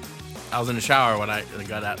 I was in the shower when I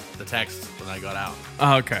got out the text when I got out.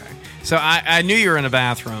 Okay. So I knew you were in a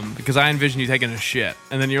bathroom because I envisioned you taking a shit.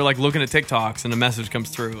 And then you're like looking at TikToks and a message comes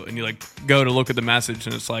through and you like go to look at the message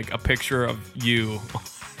and it's like a picture of you.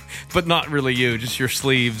 But not really you, just your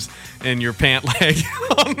sleeves and your pant leg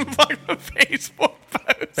on the Facebook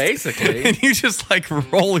post. Basically. And you just like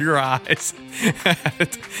roll your eyes.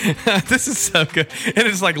 This is so good. And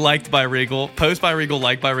it's like liked by Regal, post by Regal,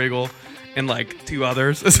 liked by Regal. And like 2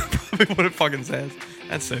 others is probably what it fucking says.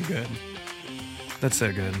 That's so good. That's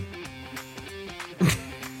so good.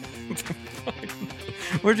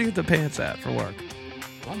 Where'd you get the pants at for work?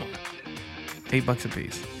 Walmart. $8 a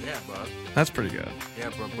piece. Yeah, bro. That's pretty good.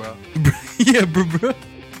 Yeah, bro. Yeah, bro.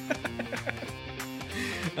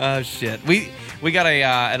 Oh shit. We got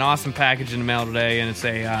an awesome package in the mail today, and it's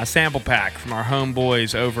a sample pack from our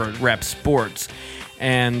homeboys over at Rep Sports.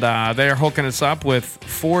 And they're hooking us up with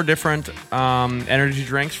 4 different energy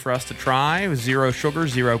drinks for us to try. 0 sugar,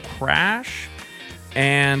 0 crash.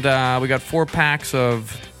 And we got 4 packs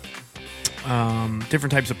of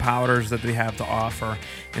different types of powders that they have to offer.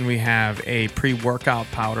 And we have a pre-workout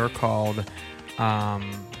powder called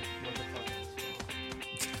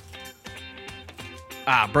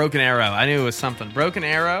Broken Arrow. I knew it was something. Broken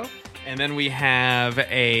Arrow. And then we have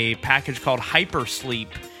a package called Hyper Sleep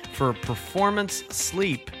for performance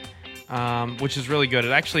sleep, which is really good.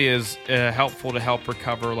 It actually is helpful to help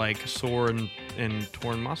recover like sore and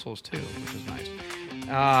torn muscles too, which is nice.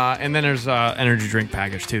 And then there's energy drink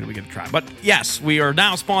package too that we get to try. But yes, we are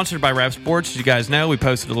now sponsored by Rep Sports. As you guys know, we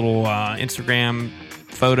posted a little Instagram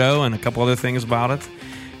photo and a couple other things about it.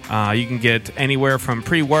 You can get anywhere from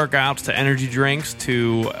pre-workouts to energy drinks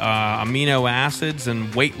to amino acids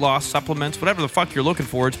and weight loss supplements, whatever the fuck you're looking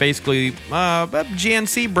for. It's basically a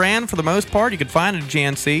GNC brand for the most part. You can find it at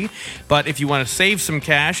GNC. But if you want to save some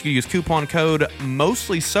cash, you can use coupon code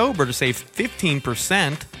Mostly Sober to save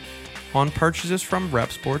 15% on purchases from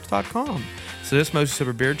repsports.com. So this Mostly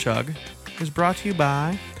Sober Beer Chug is brought to you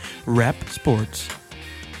by Rep Sports.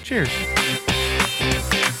 Cheers.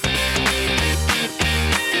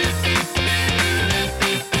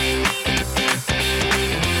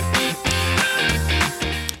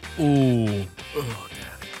 Ooh. Oh, God.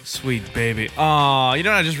 Sweet baby. Oh, you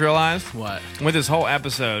know what I just realized? What? With this whole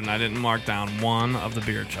episode, and I didn't mark down one of the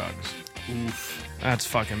beer chugs. Oof. That's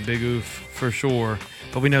fucking big oof for sure.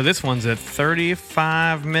 But we know this one's at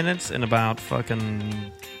 35 minutes and about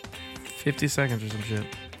fucking 50 seconds or some shit.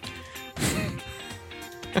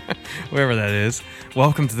 Wherever that is.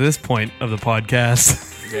 Welcome to this point of the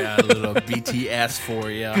podcast. Yeah, a little BTS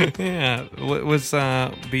for you. Yeah. What's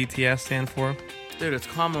BTS stand for? Dude, it's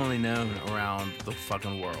commonly known around the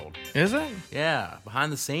fucking world. Is it? Yeah,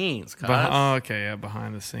 behind the scenes, cuz. Oh, okay, yeah,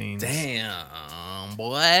 behind the scenes. Damn,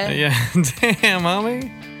 boy. Yeah, damn,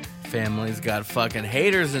 homie. Family's got fucking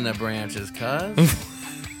haters in the branches, cuz.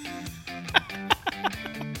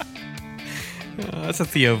 That's a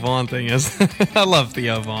Theo Vaughn thing, is I love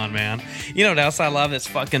Theo Vaughn, man. You know what else I love? This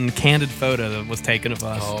fucking candid photo that was taken of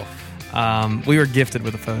us. Oh. We were gifted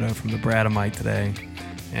with a photo from the Bradamite today.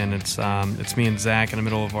 And it's me and Zach in the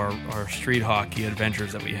middle of our street hockey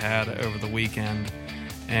adventures that we had over the weekend.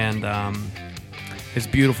 And it's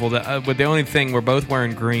beautiful. But the only thing, we're both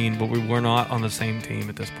wearing green, but we were not on the same team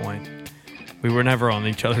at this point. We were never on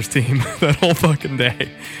each other's team that whole fucking day.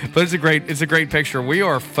 But it's a great picture. We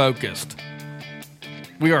are focused.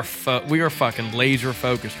 We are fucking laser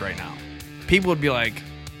focused right now. People would be like,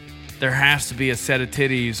 there has to be a set of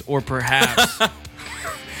titties, or perhaps...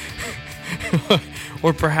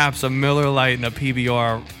 or perhaps a Miller Lite and a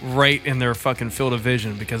PBR right in their fucking field of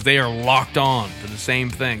vision, because they are locked on to the same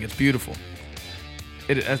thing. It's beautiful.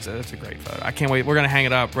 That's a great photo. I can't wait. We're going to hang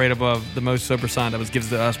it up right above the Most Sober sign that was given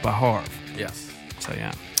to us by Harv. Yes. So,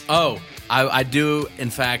 yeah. Oh, I do, in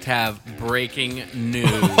fact, have breaking news.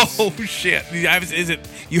 Oh, shit. Is it,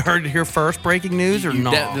 you heard it here first, breaking news, or you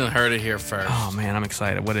not? You definitely heard it here first. Oh, man, I'm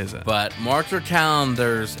excited. What is it? But mark your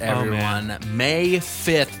calendars, everyone. May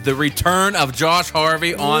 5th, the return of Josh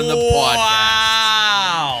Harvey on the podcast.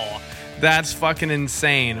 Wow. That's fucking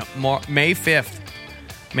insane. May 5th.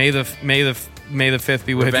 May the 5th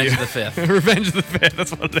be with Revenge you. of the 5th. Revenge of the 5th.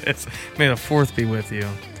 That's what it is. May the 4th be with you.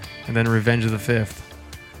 And then Revenge of the 5th.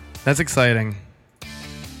 That's exciting.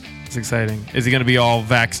 It's exciting. Is he going to be all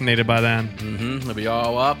vaccinated by then? Mm-hmm. He'll be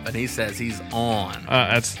all up, and he says he's on.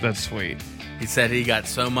 That's sweet. He said he got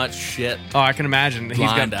so much shit. Oh, I can imagine.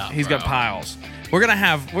 He's got piles. We're gonna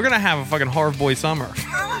have a fucking Harv Boy summer.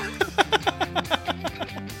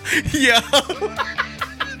 Yeah.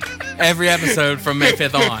 Every episode from May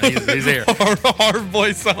 5th on, he's here. Harv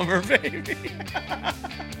Boy summer, baby.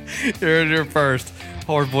 You're first.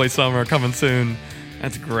 Harv Boy summer coming soon.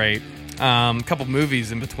 That's great. Couple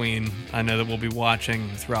movies in between I know that we'll be watching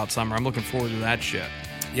throughout summer. I'm looking forward to that shit.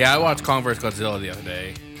 Yeah, I watched Kong vs. Godzilla the other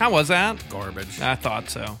day. How was that? Garbage. I thought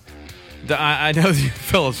so. I know you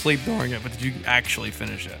fell asleep during it, but did you actually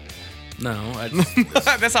finish it? No.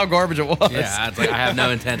 That's how garbage it was. Yeah, it's like I have no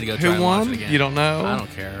intent to go try and watch it again. You don't know? I don't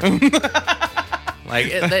care.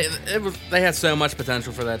 Like, they had so much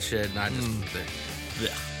potential for that shit, and I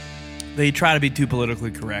just... They try to be too politically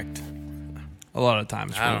correct. A lot of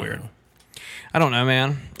times. It's really weird. I don't know,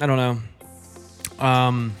 man. I don't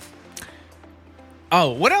know.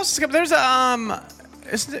 Oh, what else is coming? There's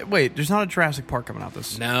there's not a Jurassic Park coming out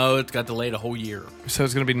this. No, it's got delayed a whole year. So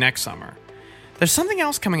it's going to be next summer. There's something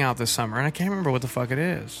else coming out this summer, and I can't remember what the fuck it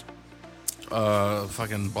is.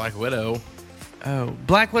 Fucking Black Widow. Oh,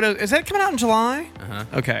 Black Widow. Is that coming out in July? Uh-huh.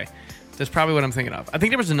 Okay. That's probably what I'm thinking of. I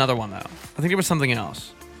think there was another one, though. I think there was something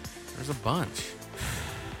else. There's a bunch.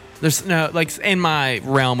 There's no, like, in my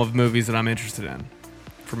realm of movies that I'm interested in.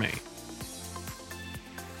 for me.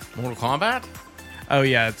 Mortal Kombat? Oh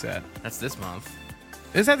yeah, that's it. That's this month.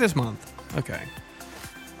 Is that this month? Okay.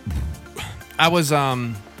 I was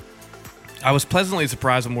pleasantly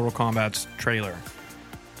surprised with Mortal Kombat's trailer.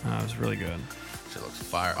 It was really good. Shit looks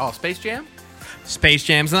fire. Oh, Space Jam? Space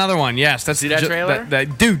Jam's another one. Yes, that's see that trailer.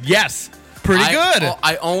 Dude, yes, pretty good.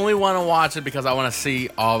 I only want to watch it because I want to see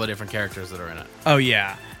all the different characters that are in it. Oh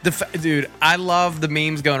yeah, dude, I love the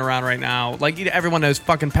memes going around right now. Like everyone knows,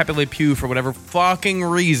 fucking Pepe Le Pew for whatever fucking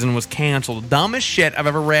reason was canceled. Dumbest shit I've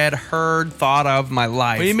ever read, heard, thought of in my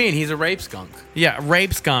life. What do you mean? He's a rape skunk. Yeah,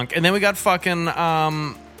 rape skunk. And then we got fucking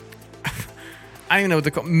I don't even know what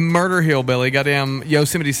they call Murder Hillbilly. Goddamn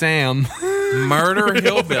Yosemite Sam. Murder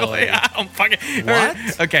Hillbilly. I don't fucking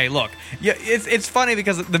what? Okay, look. Yeah, it's funny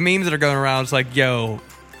because the memes that are going around, it's like, yo,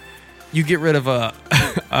 you get rid of a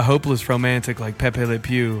hopeless romantic like Pepe Le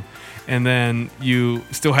Pew, and then you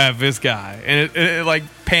still have this guy, and it like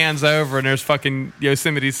pans over, and there's fucking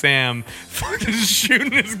Yosemite Sam fucking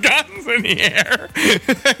shooting his guns in the air.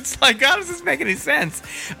 It's like, how does this make any sense?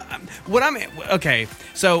 Okay,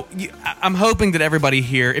 so I'm hoping that everybody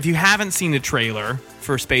here, if you haven't seen the trailer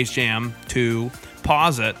for Space Jam 2,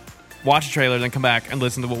 pause it, watch the trailer, then come back and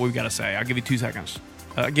listen to what we've got to say. I'll give you 2 seconds.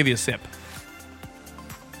 I'll give you a sip.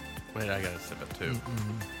 Wait, I gotta sip it too.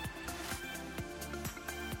 Mm-hmm.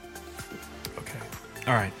 Okay.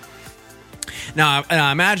 All right. Now,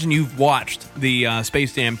 I imagine you've watched the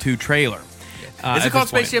Space Jam 2 trailer. Is it called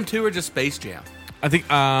Space Jam 2 or just Space Jam? I think it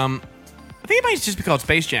might just be called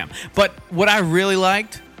Space Jam. But what I really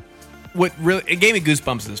liked, it gave me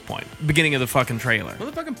goosebumps at this point. Beginning of the fucking trailer. Well,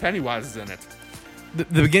 the fucking Pennywise is in it.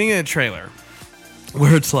 The beginning of the trailer,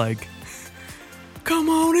 where it's like, "Come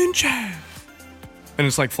on in, Chad," and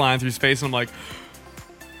it's like flying through space, and I'm like,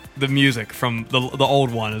 the music from the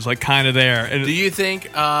old one is like kind of there. And do you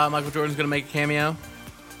think Michael Jordan's gonna make a cameo?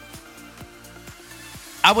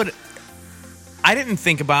 I didn't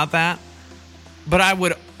think about that, but I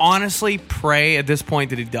would honestly pray at this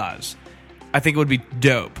point that he does. I think it would be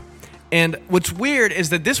dope. And what's weird is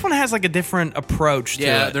that this one has like a different approach to it.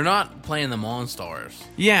 Yeah, they're not playing the Monstars.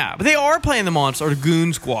 Yeah, but they are playing the Monstars, or the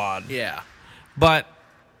Goon Squad. Yeah. But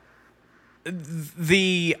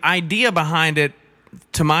the idea behind it,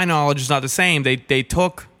 to my knowledge, is not the same. They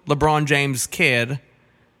took LeBron James' kid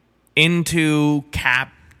into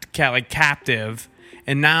captive,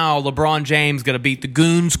 and now LeBron James got to beat the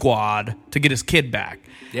Goon Squad to get his kid back.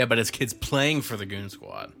 Yeah, but his kid's playing for the Goon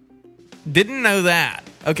Squad. Didn't know that.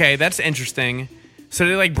 Okay, that's interesting. So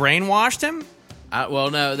they like brainwashed him?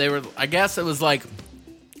 Well, no, they were. I guess it was like,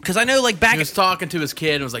 because I know like back. He was talking to his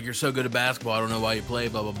kid and was like, "You're so good at basketball. I don't know why you play."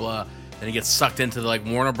 Blah blah blah. And he gets sucked into the like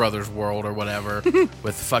Warner Brothers world or whatever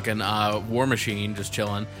with fucking War Machine just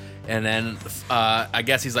chilling. And then I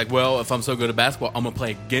guess he's like, "Well, if I'm so good at basketball, I'm gonna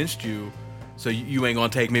play against you. So you ain't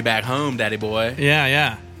gonna take me back home, daddy boy."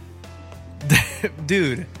 Yeah.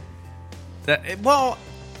 Dude.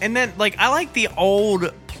 And then, like, I like the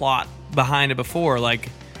old plot behind it before. Like,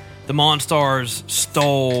 the Monstars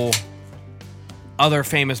stole other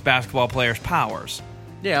famous basketball players' powers.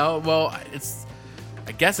 Yeah, well,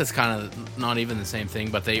 I guess it's kind of not even the same thing,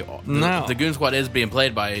 but the Goon Squad is being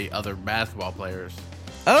played by other basketball players.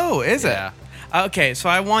 Oh, is Yeah. it? Okay, so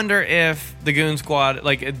I wonder if the Goon Squad,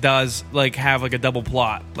 like, it does, like, have, like, a double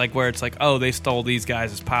plot. Like, where it's like, oh, they stole these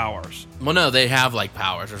guys' powers. Well, no, they have, like,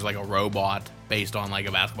 powers. There's, like, a robot based on, like,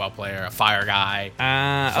 a basketball player, a fire guy.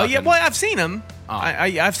 Oh, yeah, well, I've seen him. Oh.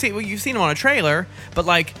 I've seen, well, you've seen him on a trailer, but,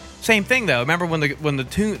 like, same thing, though. Remember when not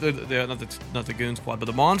the Goon Squad, but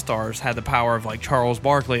the Monstars had the power of, like, Charles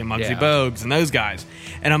Barkley and Muggsy Bogues and those guys.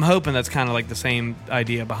 And I'm hoping that's kind of, like, the same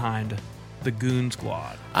idea behind the Goon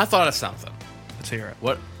Squad. I thought of something. Let's hear it.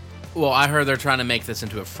 What? Well, I heard they're trying to make this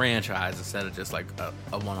into a franchise instead of just like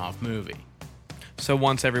a one-off movie. So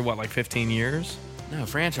once every, like 15 years? No,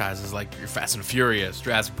 franchises like your Fast and Furious,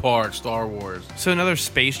 Jurassic Park, Star Wars. So another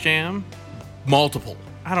Space Jam? Multiple.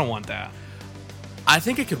 I don't want that. I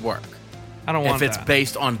think it could work. I don't want that. If it's that.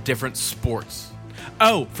 based on different sports.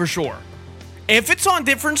 Oh, for sure. If it's on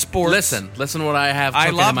different sports... Listen what I have. I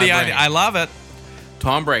love the idea. I love it.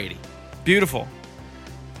 Tom Brady. Beautiful.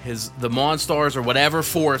 The Monstars or whatever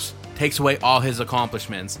force takes away all his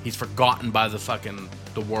accomplishments. He's forgotten by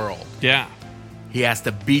the world. Yeah. He has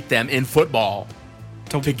to beat them in football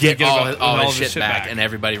to get all his shit back, and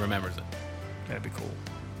everybody remembers it. That'd be cool.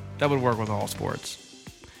 That would work with all sports.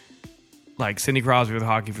 Like Sidney Crosby with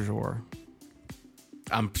hockey for sure.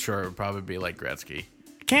 I'm sure it would probably be like Gretzky.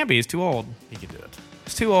 Can't be. He's too old. He could do it.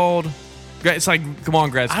 He's too old. It's like, come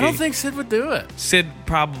on, Gretzky. I don't think Sid would do it. Sid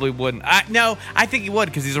probably wouldn't. I think he would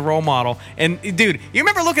because he's a role model. And, dude, you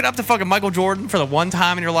remember looking up to fucking Michael Jordan for the one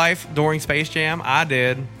time in your life during Space Jam? I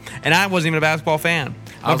did. And I wasn't even a basketball fan.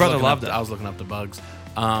 My brother loved it. I was looking up to Bugs.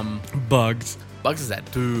 Bugs. Bugs is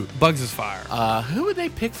that dude. Bugs is fire. Who would they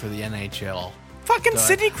pick for the NHL? Fucking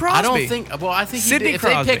Sidney Crosby. I don't think... Well, I think if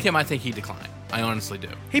they pick him, I think he'd decline. I honestly do.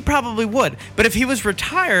 He probably would. But if he was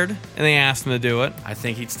retired and they asked him to do it... I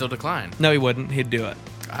think he'd still decline. No, he wouldn't. He'd do it.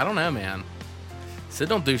 I don't know, man. Sid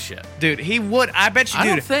don't do shit. Dude, he would. I bet you,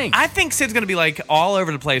 dude. I think Sid's going to be, like, all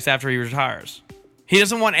over the place after he retires. He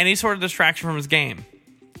doesn't want any sort of distraction from his game.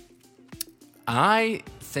 I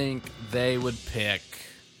think they would pick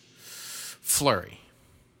Fleury.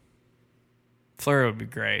 Fleury would be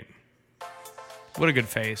great. What a good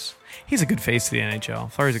face. He's a good face to the NHL.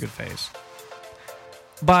 Fleury's a good face.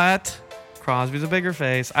 But Crosby's a bigger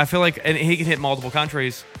face. I feel like and he can hit multiple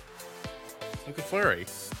countries. Look at Fleury.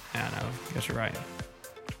 Yeah, I know. I guess you're right.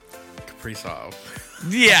 Kaprizov.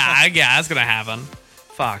 Yeah, that's going to happen.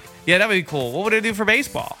 Fuck. Yeah, that would be cool. What would it do for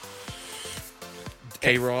baseball?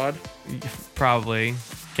 A-Rod? Probably.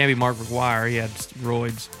 Can't be Mark McGwire. He had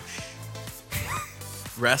roids.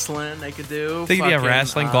 Wrestling they could do. They could be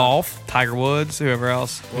wrestling, golf, Tiger Woods, whoever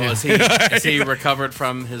else. Well, is he recovered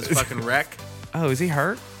from his fucking wreck? Oh, is he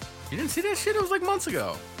hurt? You didn't see that shit? It was like months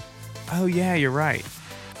ago. Oh, yeah, you're right.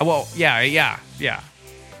 Well, yeah.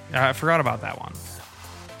 I forgot about that one.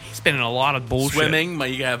 He's been in a lot of bullshit. Swimming,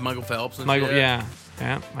 you have Michael Phelps and shit. Yeah,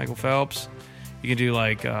 Michael Phelps. You can do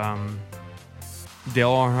like Dale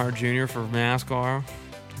Earnhardt Jr. for NASCAR.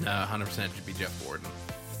 No, 100% should be Jeff Gordon.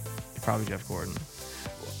 Probably Jeff Gordon.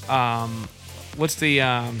 What's the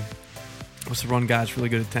one guy that's really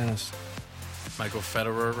good at tennis? Michael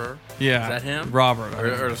Federer. Yeah, is that him? Robert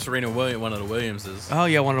or Serena Williams, one of the Williamses. Oh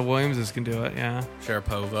yeah, one of the Williamses can do it. Yeah,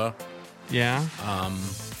 Sharapova. Yeah.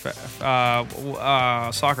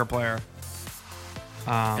 Soccer player.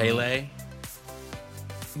 Pele.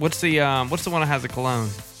 What's the one that has the cologne?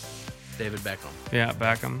 David Beckham. Yeah,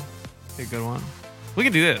 Beckham. Be a good one. We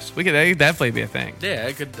could do this. That could definitely be a thing. Yeah,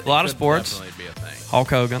 it could. A lot of sports. Definitely be a thing. Hulk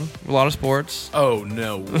Hogan. A lot of sports. Oh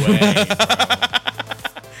no way!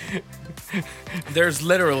 There's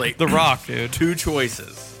literally The Rock, dude. 2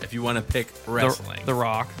 choices if you want to pick wrestling. The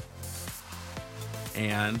Rock.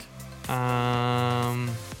 And can't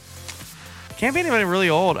be anybody really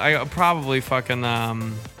old. I probably fucking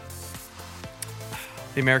The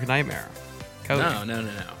American Nightmare. Cody. No.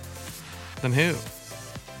 Then who?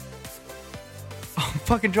 Oh,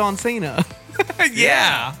 fucking John Cena.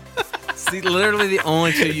 Yeah. See, literally the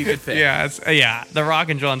only 2 you could pick. Yeah, The Rock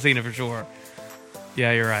and John Cena for sure.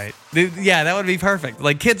 Yeah, you're right. Yeah, that would be perfect.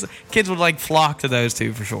 Like kids would like flock to those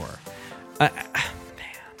 2 for sure. Man,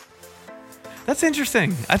 that's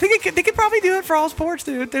interesting. I think they could probably do it for all sports,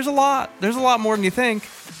 dude. There's a lot more than you think.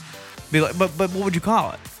 Be like, but what would you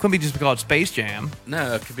call it? Couldn't be just called Space Jam.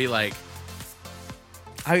 No, it could be like.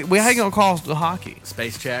 How you gonna call the hockey?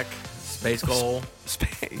 Space check, space goal.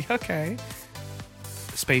 Okay.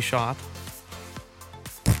 Space shot.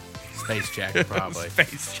 Space check, probably.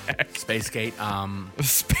 Space check. Space skate.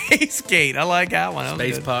 Space skate. I like that one.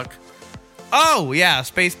 Space puck. Oh yeah,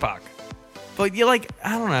 space puck. But you I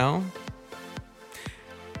don't know.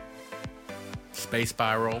 Space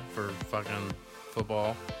spiral for fucking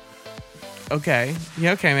football. Okay.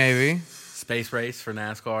 Yeah. Okay. Maybe. Space race for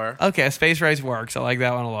NASCAR. Okay. Space race works. I like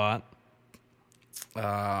that one a lot.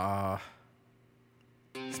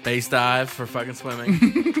 Space dive for fucking swimming.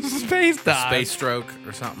 Space dive. Space stroke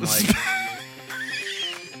or something like.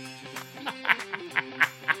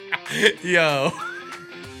 Yo.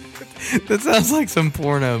 That sounds like some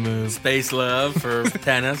porno move. Space love for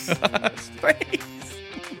tennis. Space.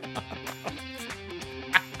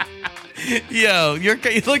 Yo, you've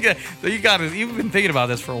been thinking about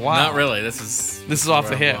this for a while. Not really. This is off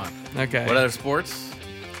the hip. Okay. What other sports?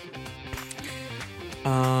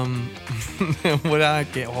 What I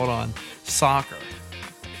get? Hold on. Soccer.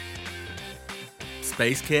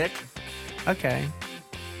 Space kick. Okay.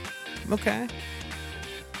 What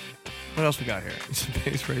else we got here?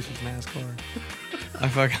 Space race with NASCAR.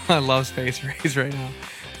 I love space race right now.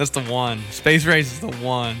 That's the one. Space race is the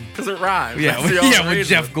one. Because it rhymes. Yeah, with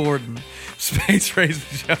Jeff Gordon. Space race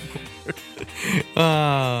with Jeff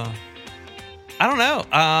Gordon. I don't know.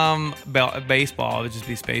 Baseball. It would just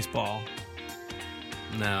be Spaceball.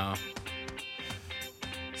 No.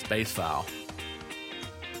 Space foul.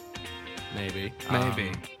 Maybe.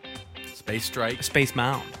 Space strike. Space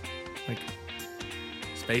mound.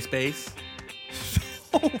 Space base.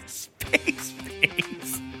 Oh, space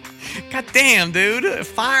base. God damn, dude.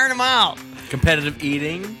 Firing them out. Competitive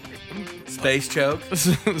eating. Space choke.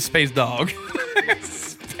 Space dog.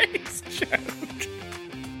 Space choke.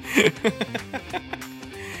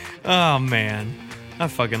 Oh, man. I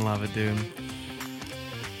fucking love it, dude.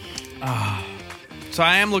 So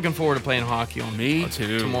I am looking forward to playing hockey on Me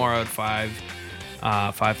too. Tomorrow at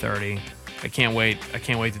 5:30. I can't wait. I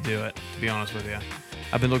can't wait to do it, to be honest with you.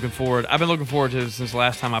 I've been looking forward to it since the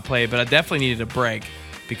last time I played, but I definitely needed a break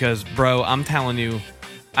because, bro, I'm telling you,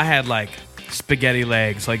 I had like spaghetti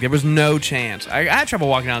legs. Like there was no chance. I had trouble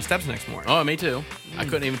walking down the steps next morning. Oh, me too. I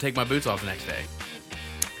couldn't even take my boots off the next day.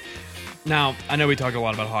 Now, I know we talked a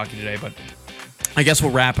lot about hockey today, but I guess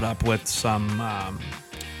we'll wrap it up with some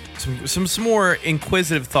more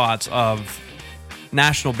inquisitive thoughts of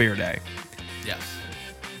National Beer Day. Yes.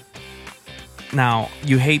 Now,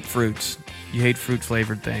 you hate fruits. You hate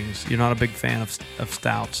fruit-flavored things. You're not a big fan of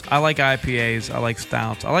stouts. I like IPAs. I like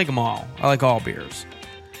stouts. I like them all. I like all beers.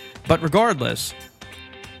 But regardless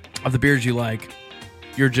of the beers you like,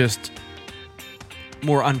 you're just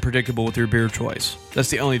more unpredictable with your beer choice. That's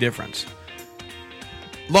the only difference.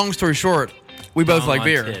 Long story short, we both like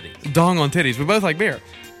beer. Titties. Dong on titties. We both like beer.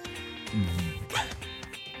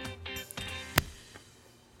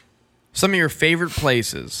 Some of your favorite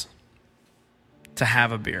places to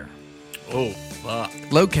have a beer. Oh, fuck.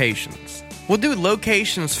 Locations. We'll do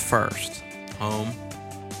locations first. Home.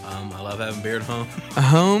 I love having beer at home.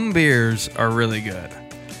 Home beers are really good.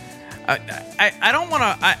 I don't want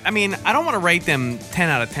to. I mean, I don't want to rate them 10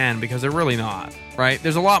 out of 10 because they're really not. Right?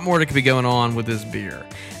 There's a lot more that could be going on with this beer.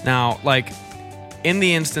 Now, like in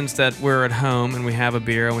the instance that we're at home and we have a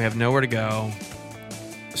beer and we have nowhere to go,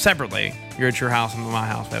 separately, you're at your house and I'm at my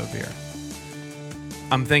house, we have a beer.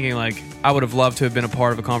 I'm thinking like I would have loved to have been a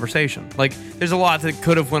part of a conversation. Like there's a lot that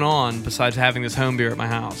could have went on besides having this home beer at my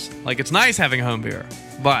house. Like it's nice having a home beer,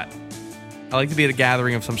 but I like to be at a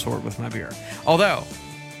gathering of some sort with my beer. Although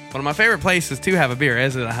one of my favorite places to have a beer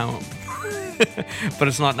is at home, but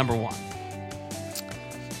it's not number one.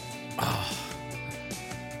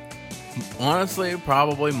 Honestly,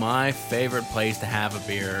 probably my favorite place to have a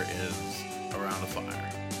beer is around a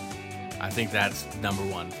fire. I think that's number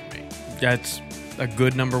one for me. That's a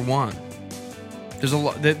good number one. There's a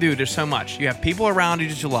lot, dude. There's so much. You have people around you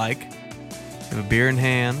that you like. You have a beer in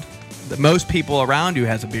hand. Most people around you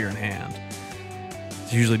has a beer in hand.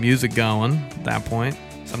 There's usually music going at that point.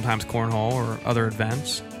 Sometimes cornhole or other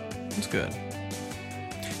events. It's good.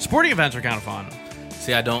 Sporting events are kind of fun.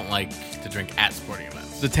 See, I don't like to drink at sporting events.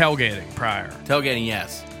 The tailgating prior. Tailgating,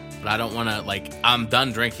 yes, but I don't want to like. I'm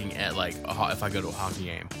done drinking at like if I go to a hockey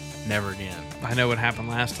game. Never again. I know what happened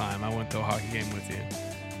last time. I went to a hockey game with you.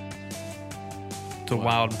 To a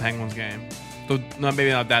Wild and Penguins game. No,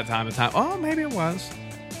 maybe not that time. Oh, maybe it was.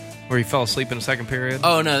 Where you fell asleep in the second period.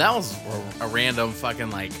 Oh no, that was a random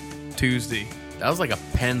fucking like Tuesday. That was like a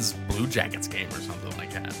Pens Blue Jackets game or something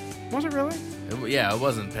like that. Was it really? Yeah, it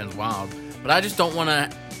wasn't Pens Wild, but I just don't want to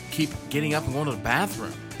keep getting up and going to the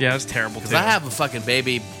bathroom. Yeah, that's terrible too. Because I have a fucking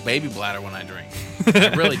baby bladder when I drink.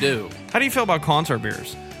 I really do. How do you feel about concert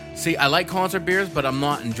beers? See, I like concert beers, but I'm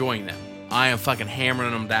not enjoying them. I am fucking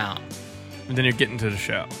hammering them down. And then you're getting to the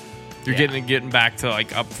show. You're getting back to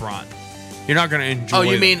like up front. You're not going to enjoy. Oh,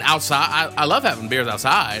 you mean outside? I love having beers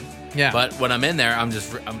outside. Yeah. But when I'm in there, I'm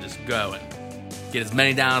just going. Get as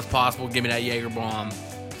many down as possible. Give me that Jaeger bomb.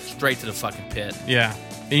 Straight to the fucking pit. Yeah.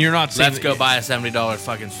 And you're not saying... Let's go buy a $70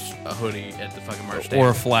 fucking hoodie at the fucking merch stand. Or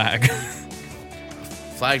a flag.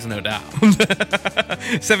 Flags, no doubt.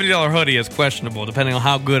 $70 hoodie is questionable, depending on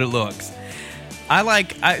how good it looks.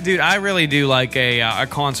 I really do like a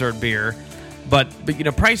concert beer, but you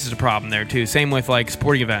know, price is a problem there too. Same with like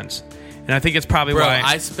sporting events, and I think it's probably why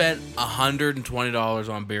I spent $120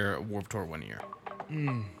 on beer at Warped Tour one year.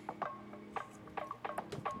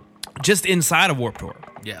 Just inside of Warped Tour.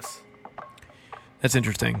 Yes. That's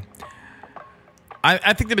interesting.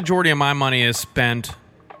 I think the majority of my money is spent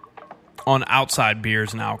on outside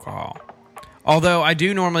beers and alcohol. Although I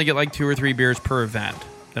do normally get like 2 or 3 beers per event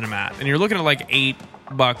that I'm at. And you're looking at like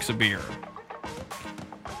 $8 a beer.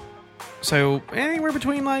 So anywhere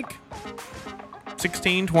between like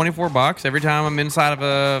 $16, $24 every time I'm inside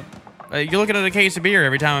of you're looking at a case of beer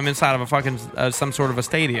every time I'm inside of a fucking some sort of a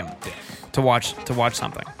stadium to watch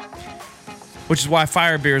something. Which is why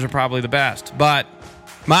fire beers are probably the best. But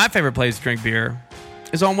my favorite place to drink beer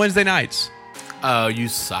is on Wednesday nights. Oh, you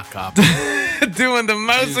suck up. Doing the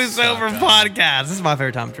Mostly Sober podcast. This is my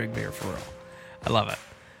favorite time to drink beer, for real. I love it.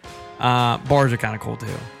 Bars are kind of cool, too.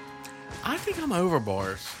 I think I'm over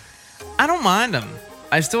bars. I don't mind them.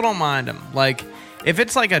 I still don't mind them. Like, if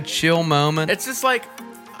it's like a chill moment. It's just like,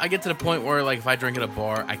 I get to the point where, like, if I drink at a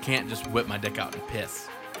bar, I can't just whip my dick out and piss.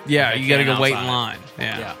 Yeah, like you got to go outside. wait in line.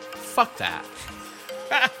 Yeah. Fuck that.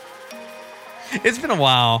 It's been a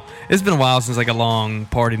while. It's been a while since like a long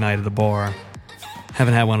party night at the bar.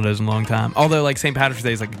 Haven't had one of those in a long time. Although like St. Patrick's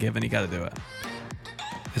Day is like a given. You got to do it.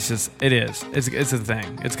 It's just, it is. It's a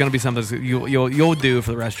thing. It's gonna be something you'll do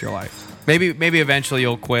for the rest of your life. Maybe eventually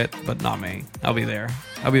you'll quit, but not me. I'll be there.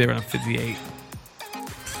 I'll be there when I'm 58.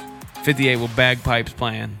 58 with bagpipes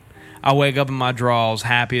playing. I'll wake up in my drawers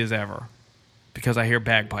happy as ever because I hear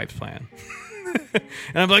bagpipes playing.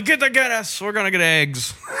 And I'm like, get the Guinness. We're gonna get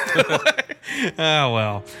eggs. Oh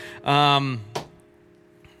well.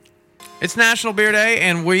 It's National Beer Day,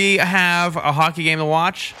 and we have a hockey game to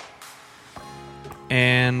watch.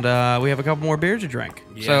 And we have a couple more beers to drink.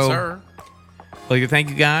 Yes, sir. I'd like to thank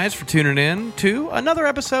you guys for tuning in to another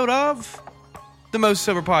episode of the Most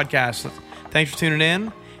Sober Podcast. Thanks for tuning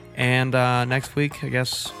in. And next week, I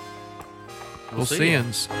guess, we'll see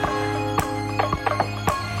you.